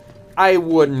 but I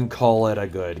wouldn't call it a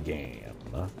good game.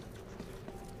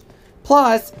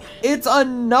 Plus, it's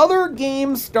another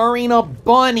game starring a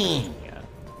bunny.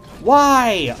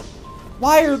 Why?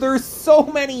 Why are there so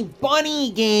many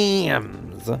bunny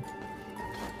games?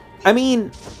 I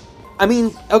mean,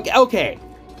 okay.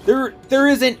 There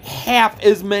isn't half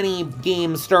as many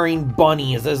games starring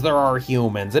bunnies as there are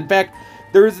humans. In fact,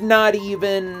 there's not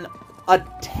even a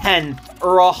 10th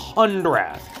or a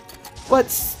 100th.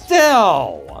 But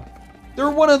still,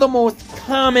 they're one of the most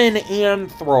common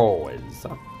anthros.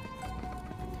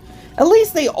 At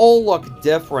least they all look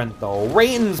different, though.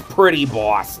 Rayton's pretty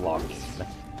boss-looking.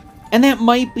 And that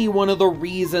might be one of the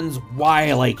reasons why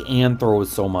I like anthros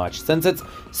so much, since it's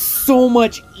so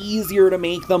much easier to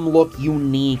make them look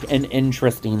unique and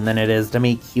interesting than it is to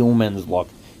make humans look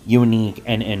unique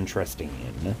and interesting.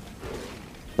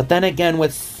 But then again,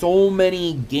 with so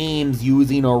many games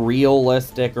using a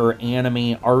realistic or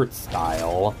anime art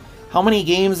style, how many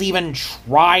games even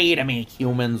try to make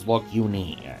humans look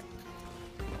unique?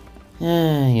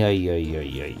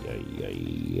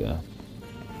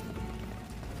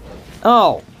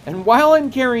 Oh, and while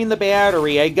I'm carrying the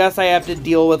battery, I guess I have to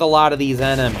deal with a lot of these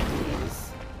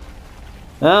enemies.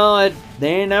 Well,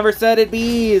 they never said it'd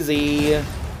be easy.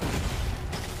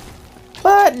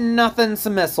 But nothing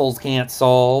some missiles can't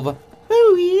solve.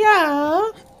 Oh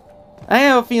yeah! I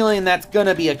have a feeling that's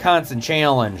gonna be a constant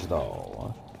challenge,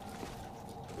 though.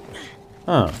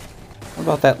 Huh. What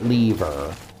about that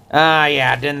lever? Ah,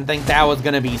 yeah, didn't think that was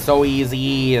gonna be so easy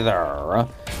either.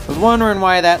 Was wondering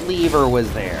why that lever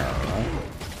was there.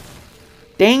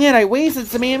 Dang it, I wasted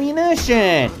some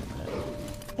ammunition!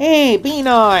 Hey, be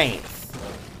nice!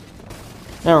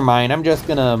 Never mind, I'm just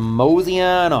gonna mosey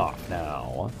on off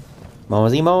now.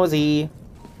 Mosey, mosey.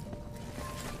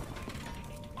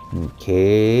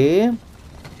 Okay.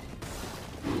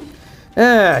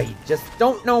 You just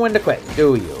don't know when to quit,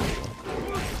 do you?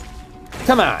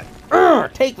 Come on!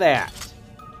 Take that!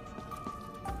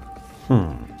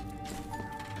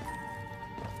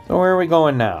 So where are we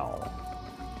going now?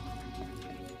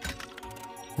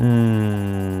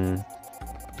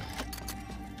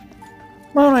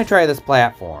 Why don't I try this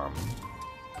platform?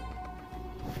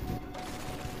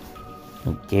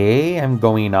 Okay, I'm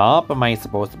going up. Am I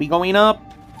supposed to be going up?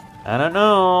 I don't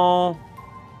know.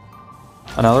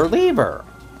 Another lever.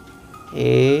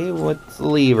 Okay, what's the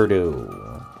lever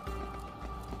do?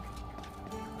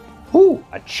 Ooh,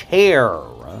 a chair.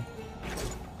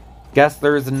 Guess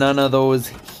there's none of those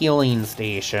healing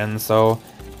stations, so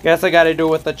guess I gotta do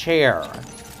it with the chair.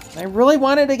 I really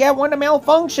wanted to get one to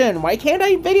malfunction. Why can't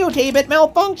I videotape it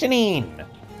malfunctioning?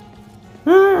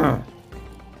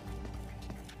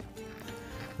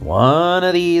 One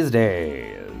of these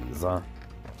days.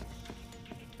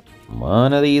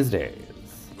 One of these days.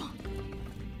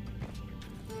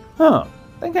 Huh.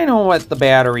 I think I know what the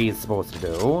battery is supposed to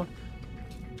do.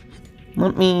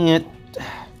 Let me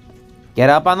get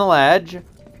up on the ledge.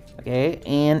 Okay,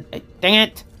 and dang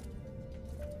it.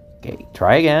 Okay,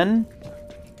 try again.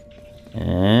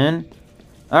 And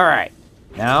all right.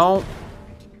 Now.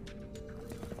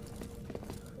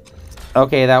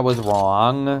 Okay, that was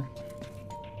wrong.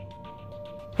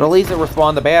 But at least it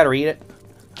respawned the battery.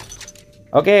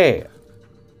 Okay.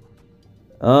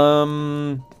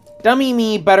 Dummy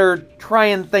me better try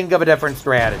and think of a different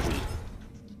strategy.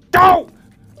 Go!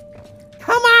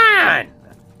 Come on!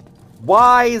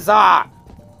 Wise up!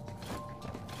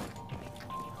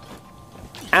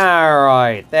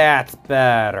 Alright, that's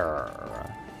better.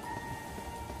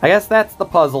 I guess that's the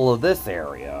puzzle of this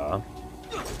area.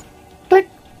 Click!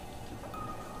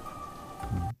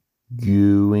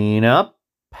 Going up.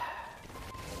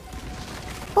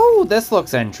 Oh, this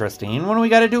looks interesting. What do we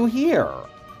gotta do here?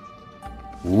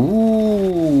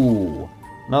 Ooh,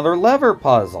 another lever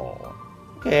puzzle.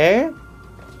 Okay.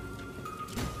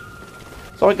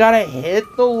 So I gotta hit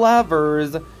the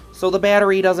levers so the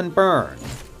battery doesn't burn.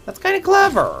 That's kind of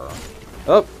clever.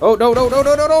 Oh, no.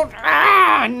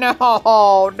 Ah, no.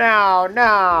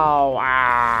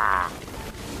 Ah.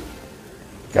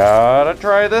 Gotta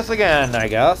try this again, I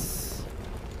guess.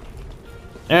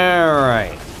 All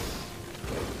right.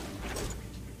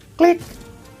 Click.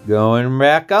 Going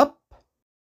back up.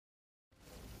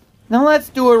 Now let's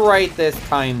do it right this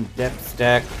time,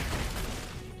 dipstick.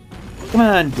 Come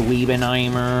on,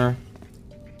 Dweebenheimer.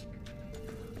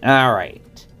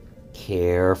 Alright.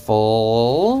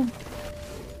 Careful.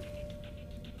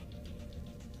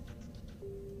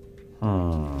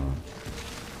 Ugh.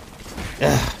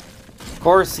 Of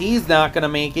course, he's not gonna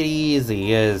make it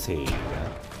easy, is he?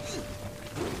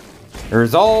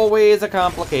 There's always a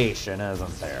complication,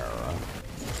 isn't there?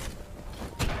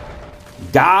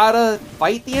 Gotta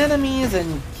fight the enemies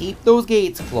and keep those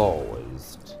gates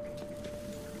closed.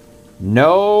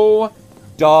 No,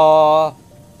 duh,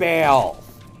 Bell.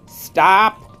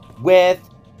 Stop with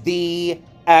the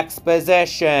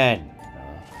exposition.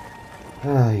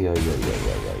 Okay,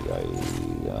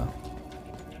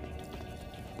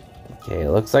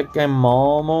 looks like I'm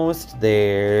almost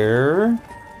there.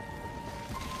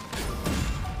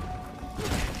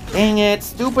 Dang it,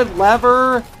 stupid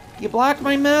lever! You blocked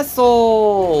my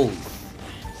missiles!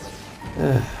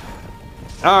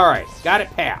 Alright, got it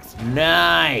passed.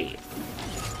 Nice!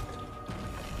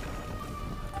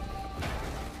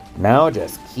 Now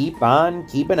just keep on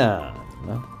keeping on.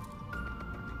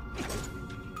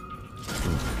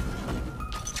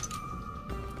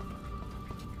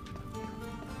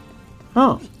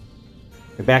 Huh.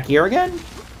 We're back here again?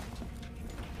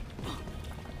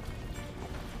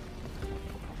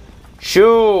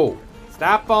 Shoo!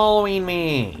 Stop following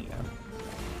me!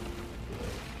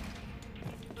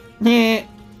 Nah.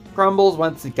 Crumbles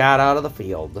once it got out of the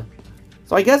field.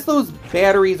 So I guess those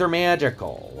batteries are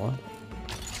magical.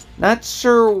 Not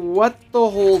sure what the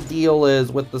whole deal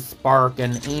is with the spark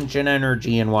and ancient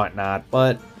energy and whatnot,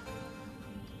 but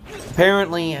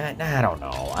apparently, I don't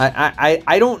know.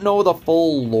 I don't know the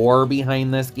full lore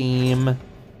behind this game.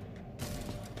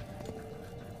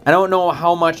 I don't know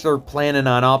how much they're planning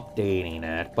on updating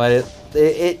it, but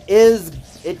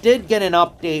it did get an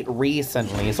update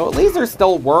recently, so at least they're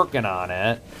still working on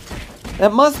it.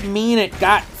 That must mean it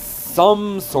got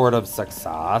some sort of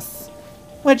success,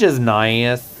 which is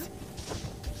nice.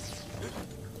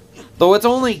 Though it's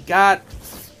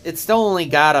still only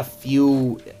got a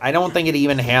few. I don't think it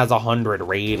even has 100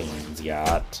 ratings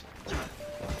yet.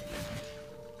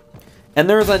 And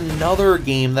there's another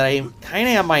game that I kind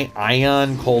of have my eye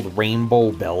on called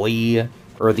Rainbow Billy,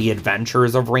 or The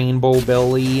Adventures of Rainbow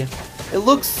Billy. It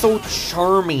looks so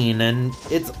charming, and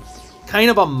it's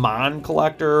kind of a Mon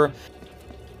collector.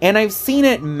 And I've seen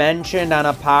it mentioned on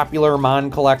a popular Mon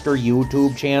collector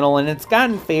YouTube channel, and it's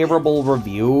gotten favorable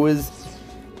reviews.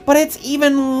 But it's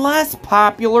even less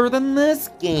popular than this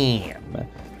game.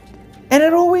 And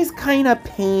it always kind of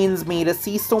pains me to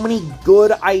see so many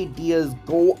good ideas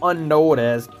go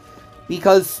unnoticed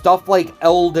because stuff like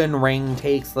Elden Ring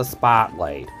takes the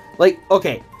spotlight. Like,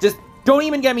 okay, just don't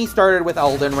even get me started with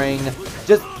Elden Ring.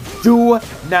 Just do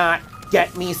not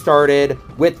get me started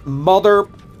with Mother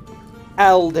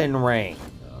Elden Ring.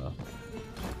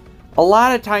 A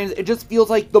lot of times, it just feels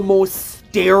like the most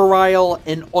sterile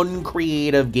and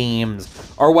uncreative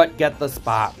games are what get the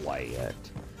spotlight.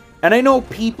 And I know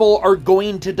people are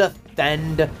going to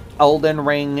defend Elden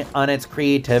Ring on its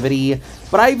creativity,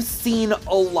 but I've seen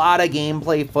a lot of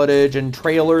gameplay footage and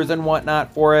trailers and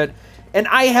whatnot for it, and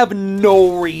I have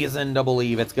no reason to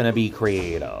believe it's going to be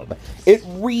creative. It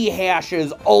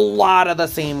rehashes a lot of the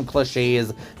same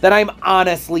cliches that I'm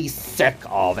honestly sick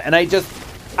of, and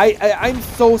I'm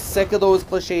so sick of those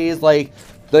cliches, like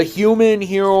the human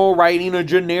hero riding a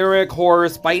generic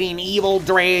horse, fighting evil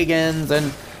dragons,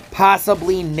 and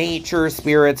possibly nature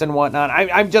spirits and whatnot.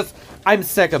 I'm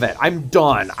sick of it. I'm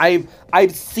done.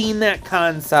 I've seen that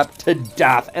concept to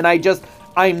death, and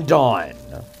I'm done.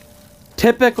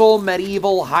 Typical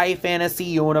medieval high fantasy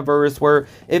universe where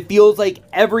it feels like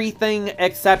everything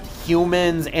except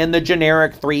humans and the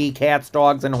generic 3 cats,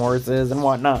 dogs, and horses and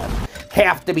whatnot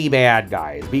have to be bad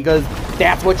guys, because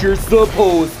that's what you're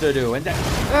supposed to do. And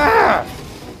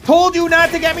told you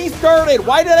not to get me started.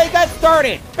 Why did I get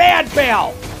started? Bad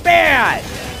Bell. Bad.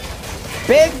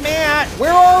 Big Matt,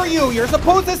 where are you? You're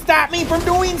supposed to stop me from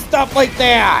doing stuff like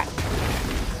that.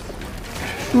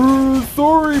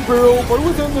 Sorry, Bill. I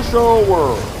was in the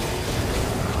shower.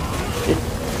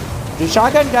 Do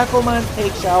Shotgun Gekomons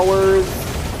take showers?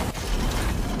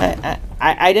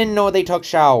 I didn't know they took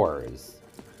showers.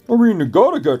 I mean, you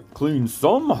gotta get clean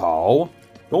somehow.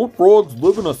 Don't frogs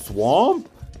live in a swamp?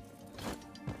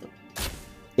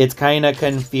 It's kind of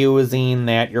confusing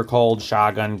that you're called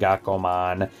Shogun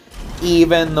Gekomon,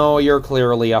 even though you're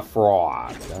clearly a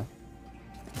frog.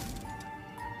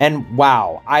 And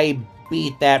wow, I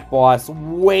beat that boss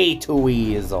way too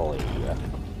easily.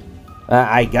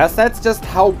 I guess that's just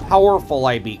how powerful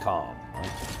I become.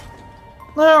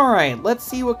 Alright, let's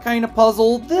see what kind of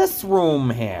puzzle this room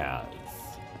has.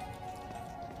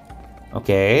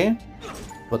 Okay,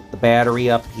 put the battery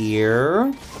up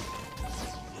here.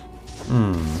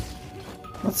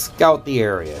 Let's scout the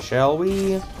area, shall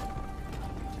we?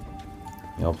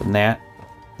 Open that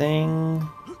thing.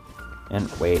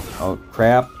 And wait, oh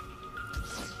crap.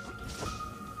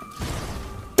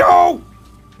 Oh!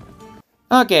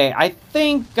 Okay, I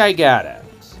think I get it.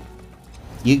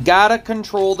 You gotta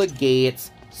control the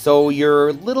gates so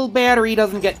your little battery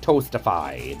doesn't get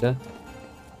toastified.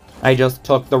 I just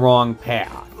took the wrong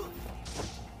path.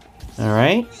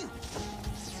 Alright.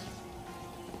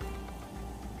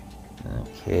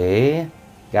 Okay.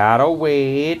 Gotta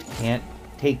wait. Can't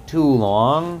take too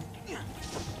long.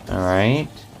 Alright.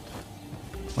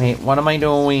 Wait, what am I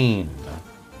doing?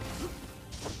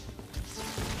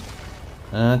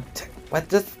 What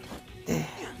does...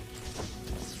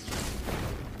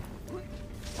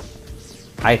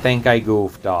 I think I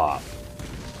goofed up.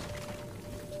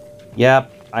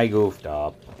 Yep, I goofed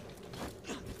up.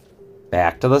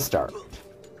 Back to the start.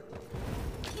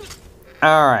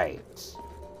 Alright.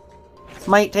 This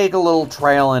might take a little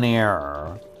trial and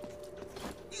error.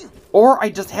 Or I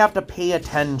just have to pay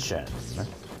attention.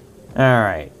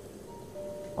 Alright.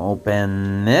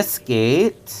 Open this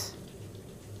gate.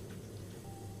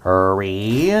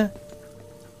 Hurry.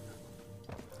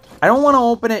 I don't want to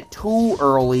open it too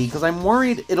early, because I'm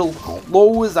worried it'll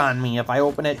close on me if I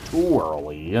open it too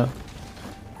early.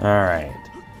 Alright.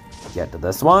 Get to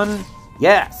this one.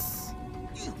 Yes!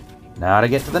 Now to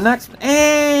get to the next one.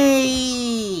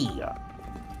 Hey!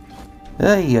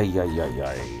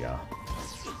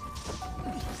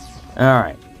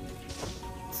 Alright.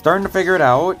 Starting to figure it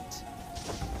out.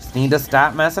 Just need to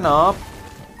stop messing up.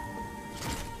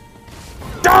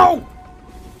 Go!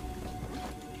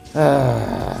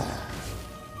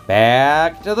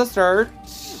 Back to the start.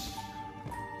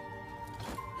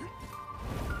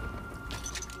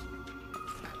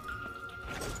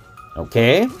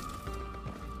 Okay.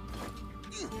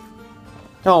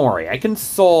 Don't worry, I can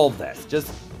solve this.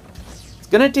 It's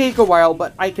gonna take a while,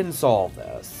 but I can solve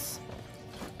this.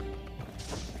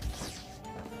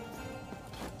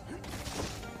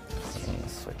 Okay,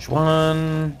 switch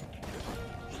one.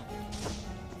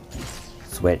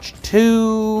 Switch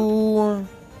two.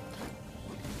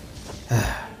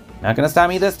 Not gonna stop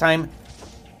me this time.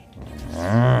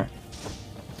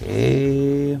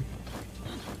 Okay.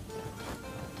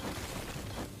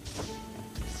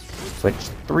 Switch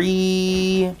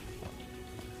three.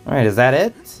 Alright, is that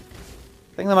it?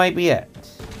 I think that might be it.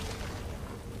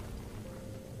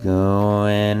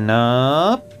 Going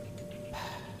up.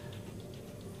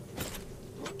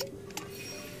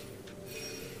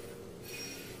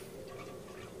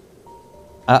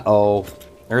 Uh-oh.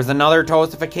 There's another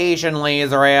toastification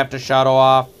laser I have to shut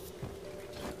off.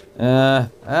 What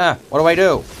do I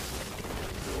do?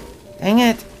 Dang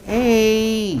it.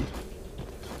 Hey.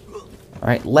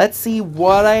 Alright, let's see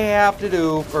what I have to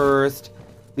do first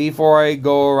before I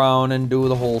go around and do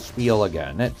the whole spiel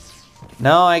again.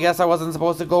 No, I guess I wasn't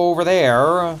supposed to go over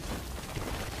there.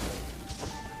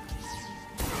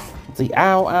 Let's see.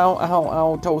 Ow, ow, ow,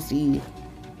 ow, toasty.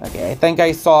 Okay, I think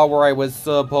I saw where I was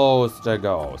supposed to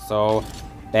go. So,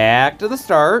 back to the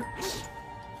start.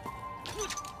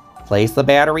 Place the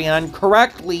battery on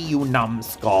correctly, you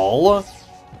numbskull.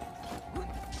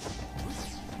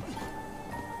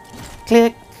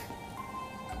 Click.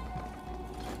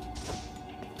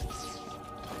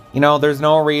 You know, there's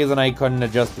no reason I couldn't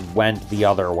have just went the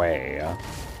other way.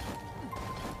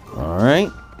 Alright.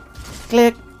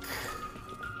 Click.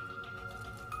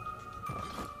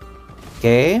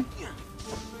 Okay.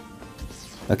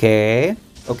 Okay.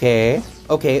 Okay.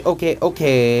 Okay, okay,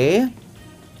 okay.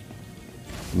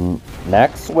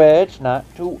 Next switch, not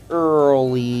too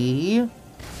early.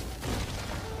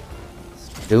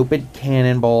 Stupid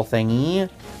cannonball thingy.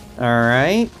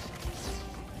 Alright.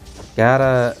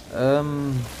 Gotta,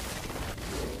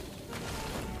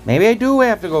 maybe I do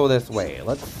have to go this way.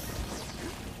 Let's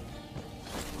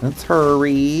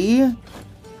hurry.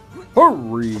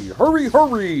 Hurry, hurry,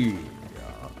 hurry.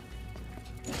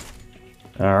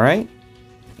 Alright.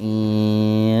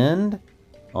 And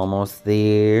almost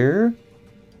there.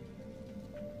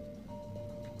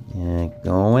 Yeah,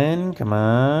 going. Come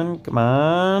on, come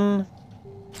on.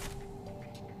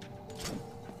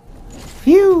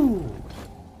 Phew!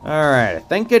 Alright, I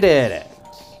think I did it.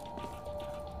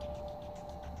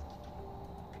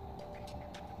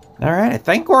 Alright, I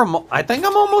think I'm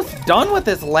almost done with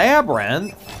this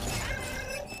labyrinth.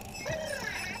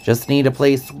 Just need to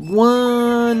place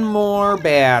one more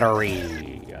battery.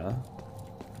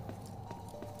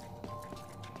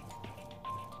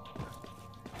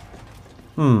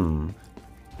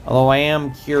 Although I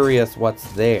am curious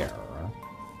what's there.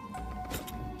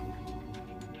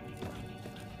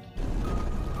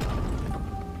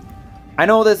 I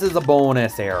know this is a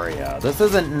bonus area. This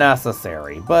isn't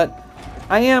necessary, but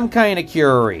I am kind of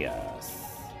curious.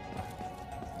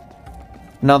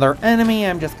 Another enemy.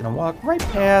 I'm just gonna walk right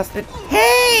past it.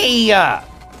 Hey!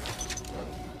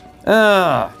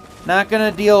 Not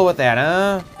gonna deal with that,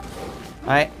 huh?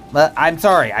 I'm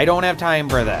sorry, I don't have time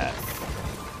for this.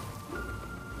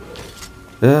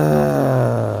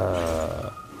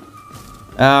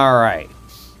 Alright.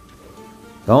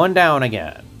 Going down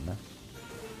again.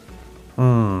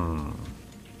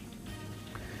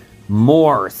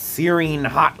 More searing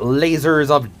hot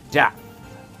lasers of death.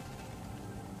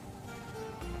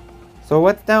 So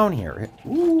what's down here?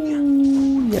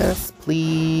 Ooh, yes,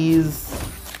 please.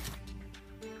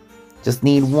 Just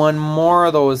need one more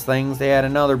of those things to add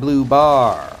another blue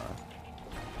bar.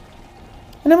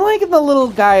 And I'm liking the little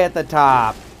guy at the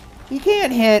top. He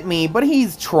can't hit me, but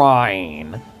he's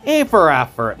trying. A for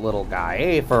effort, little guy.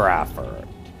 A for effort.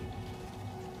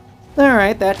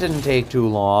 Alright, that didn't take too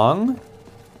long.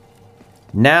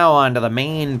 Now onto the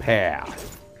main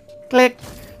path. Click.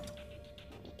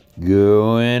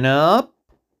 Going up.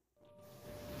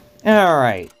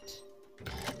 Alright.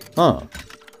 Huh.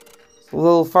 It's a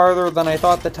little farther than I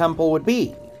thought the temple would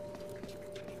be.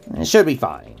 It should be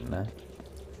fine.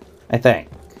 I think.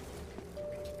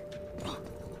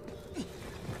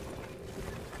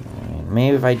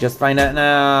 Maybe if I just find it.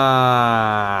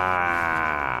 Nah.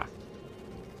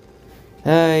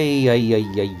 Ay, ay, ay,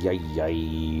 ay, ay,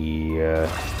 ay.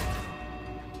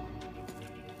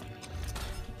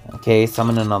 Okay,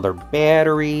 summon another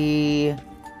battery.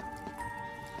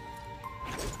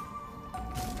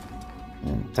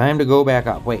 And time to go back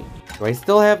up. Wait, do I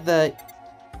still have the...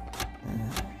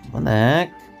 What the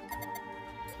heck?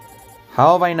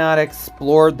 How have I not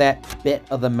explored that bit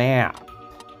of the map?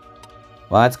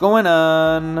 What's going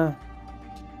on?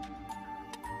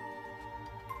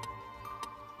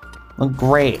 Well,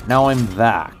 great, now I'm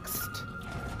vexed.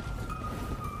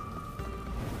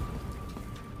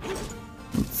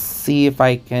 Let's see if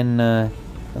I can,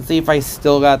 let's see if I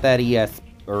still got that ES,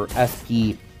 or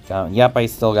SP down. Yep, I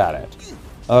still got it.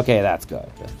 Okay, that's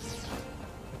good.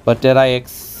 But did I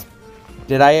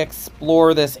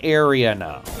explore this area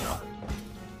now?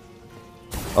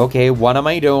 Okay, what am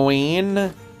I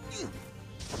doing?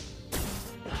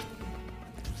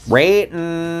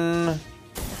 Rating.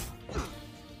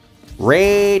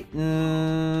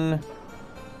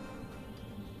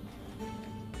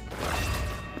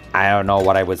 I don't know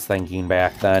what I was thinking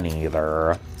back then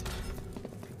either.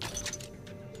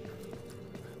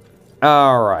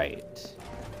 Alright.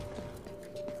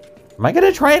 Am I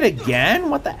gonna try it again?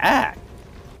 What the heck?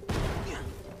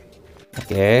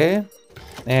 Okay.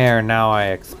 There, now I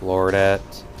explored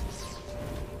it.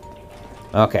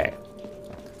 Okay.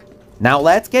 Now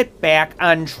let's get back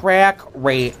on track,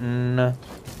 Rayton.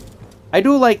 I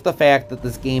do like the fact that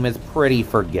this game is pretty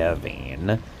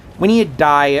forgiving. When you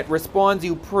die, it respawns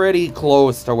you pretty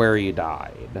close to where you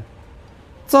died.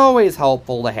 It's always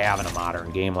helpful to have in a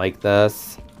modern game like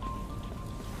this.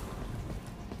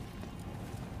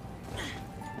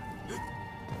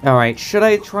 Alright, should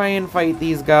I try and fight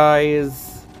these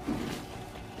guys?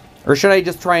 Or should I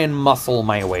just try and muscle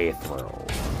my way through?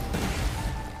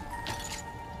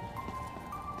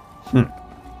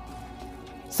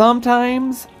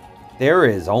 Sometimes, there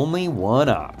is only one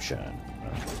option.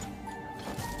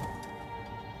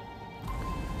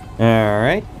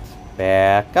 Alright,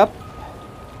 back up.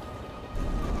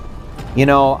 You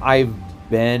know, I've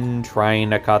been trying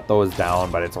to cut those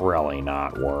down, but it's really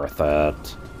not worth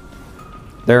it.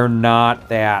 They're not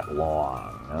that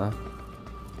long.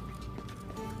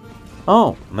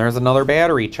 Oh, and there's another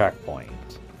battery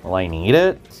checkpoint. Will I need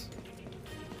it?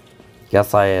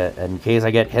 Guess in case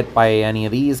I get hit by any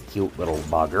of these cute little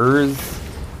buggers.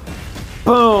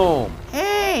 Boom!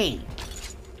 Hey!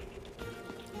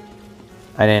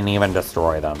 I didn't even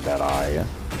destroy them, did I?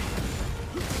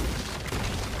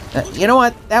 You know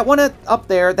what? That one up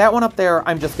there,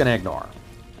 I'm just gonna ignore.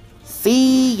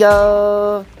 See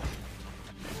ya!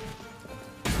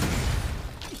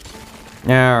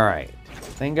 Alright. I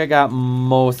think I got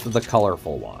most of the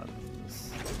colorful ones.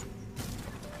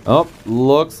 Oh,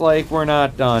 looks like we're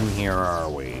not done here, are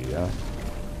we?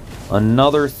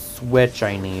 Another switch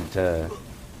I need to...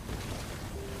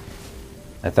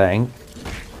 I think.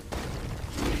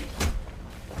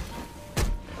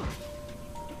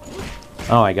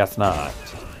 Oh, I guess not.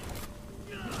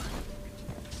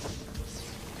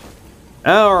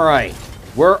 Alright,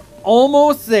 we're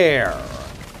almost there.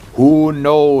 Who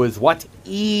knows what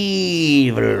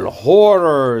evil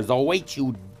horrors await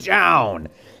you down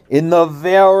in the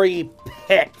very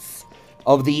pits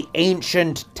of the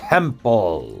ancient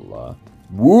temple.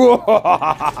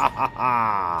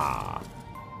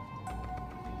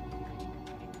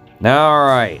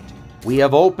 Alright, we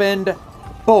have opened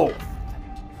both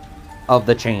of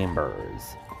the chambers.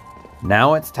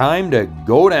 Now it's time to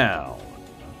go down.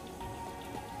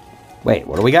 Wait,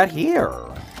 what do we got here?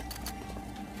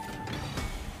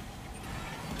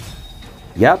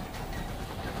 Yep.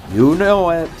 You know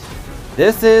it.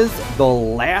 This is the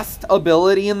last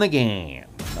ability in the game.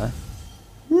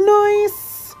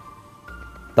 Nice.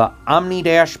 The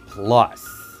Omni-Dash Plus.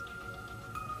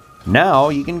 Now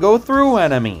you can go through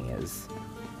enemies.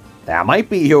 That might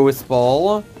be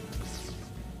useful.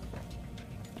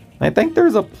 I think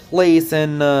there's a place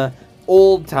in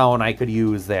Old Town I could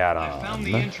use that on. I found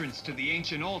the entrance to the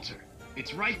ancient altar.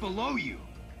 It's right below you.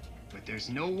 But there's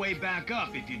no way back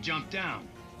up if you jump down.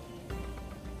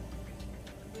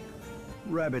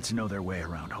 Rabbits know their way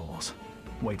around holes.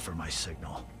 Wait for my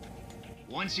signal.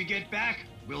 Once you get back,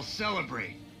 we'll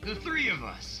celebrate. The three of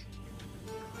us.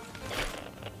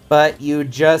 But you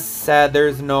just said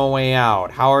there's no way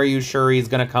out. How are you sure he's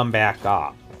gonna come back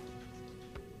up?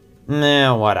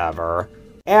 Nah, whatever.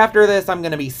 After this, I'm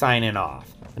gonna be signing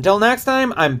off. Until next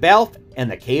time, I'm Belf,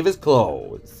 and the cave is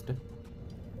closed.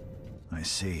 I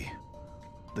see.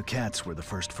 The cats were the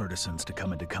first Fertisons to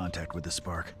come into contact with the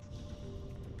spark.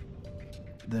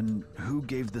 Then who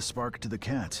gave the spark to the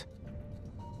cats?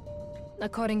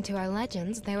 According to our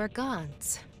legends, they were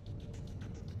gods.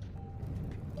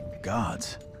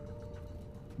 Gods?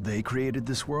 They created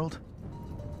this world?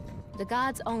 The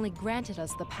gods only granted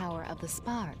us the power of the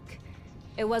spark.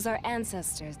 It was our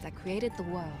ancestors that created the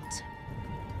world.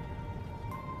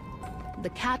 The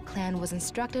Cat Clan was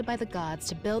instructed by the gods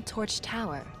to build Torch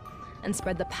Tower and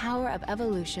spread the power of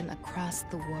evolution across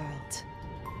the world.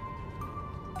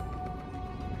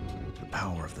 The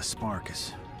power of the spark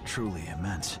is truly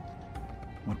immense.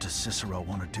 What does Cicero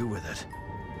want to do with it?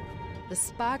 The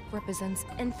spark represents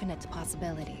infinite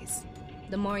possibilities.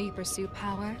 The more you pursue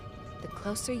power, the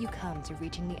closer you come to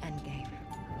reaching the endgame.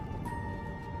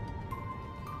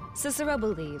 Cicero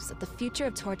believes that the future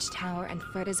of Torch Tower and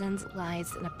Fertisons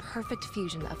lies in a perfect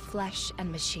fusion of flesh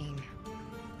and machine.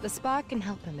 The spark can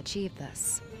help him achieve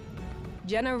this.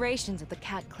 Generations of the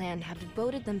Cat Clan have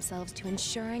devoted themselves to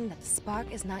ensuring that the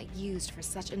spark is not used for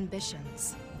such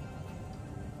ambitions.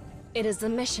 It is the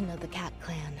mission of the Cat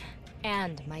Clan,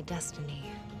 and my destiny.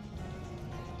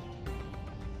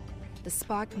 The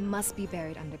spark must be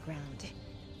buried underground,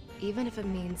 even if it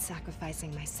means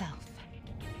sacrificing myself.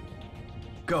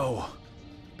 Go.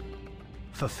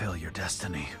 Fulfill your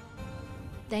destiny.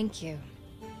 Thank you,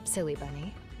 silly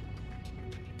bunny.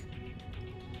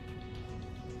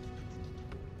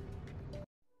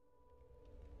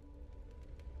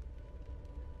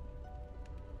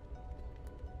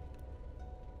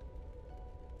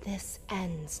 This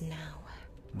ends now.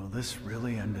 Will this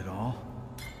really end it all?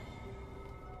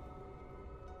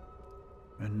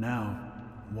 And now,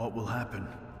 what will happen?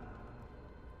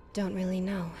 Don't really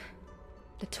know.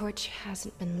 The torch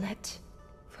hasn't been lit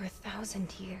for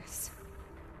 1,000 years.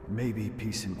 Maybe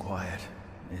peace and quiet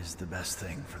is the best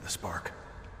thing for the spark.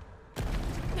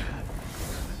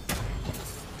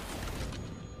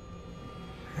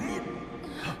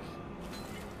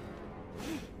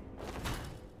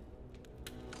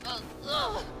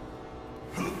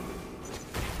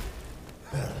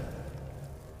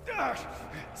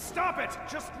 Stop it!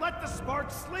 Just let the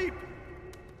spark sleep!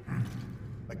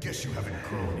 I guess you haven't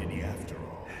grown any after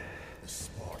all. The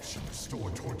spark should restore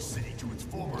Torch City to its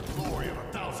former glory of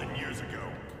 1,000 years ago.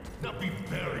 Not be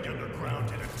buried underground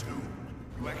in a tomb.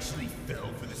 You actually fell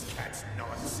for this cat's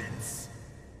nonsense.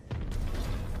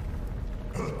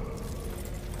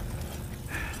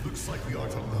 Looks like we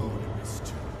aren't alone in this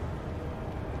tomb.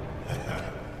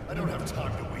 I don't have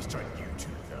time to waste on you two.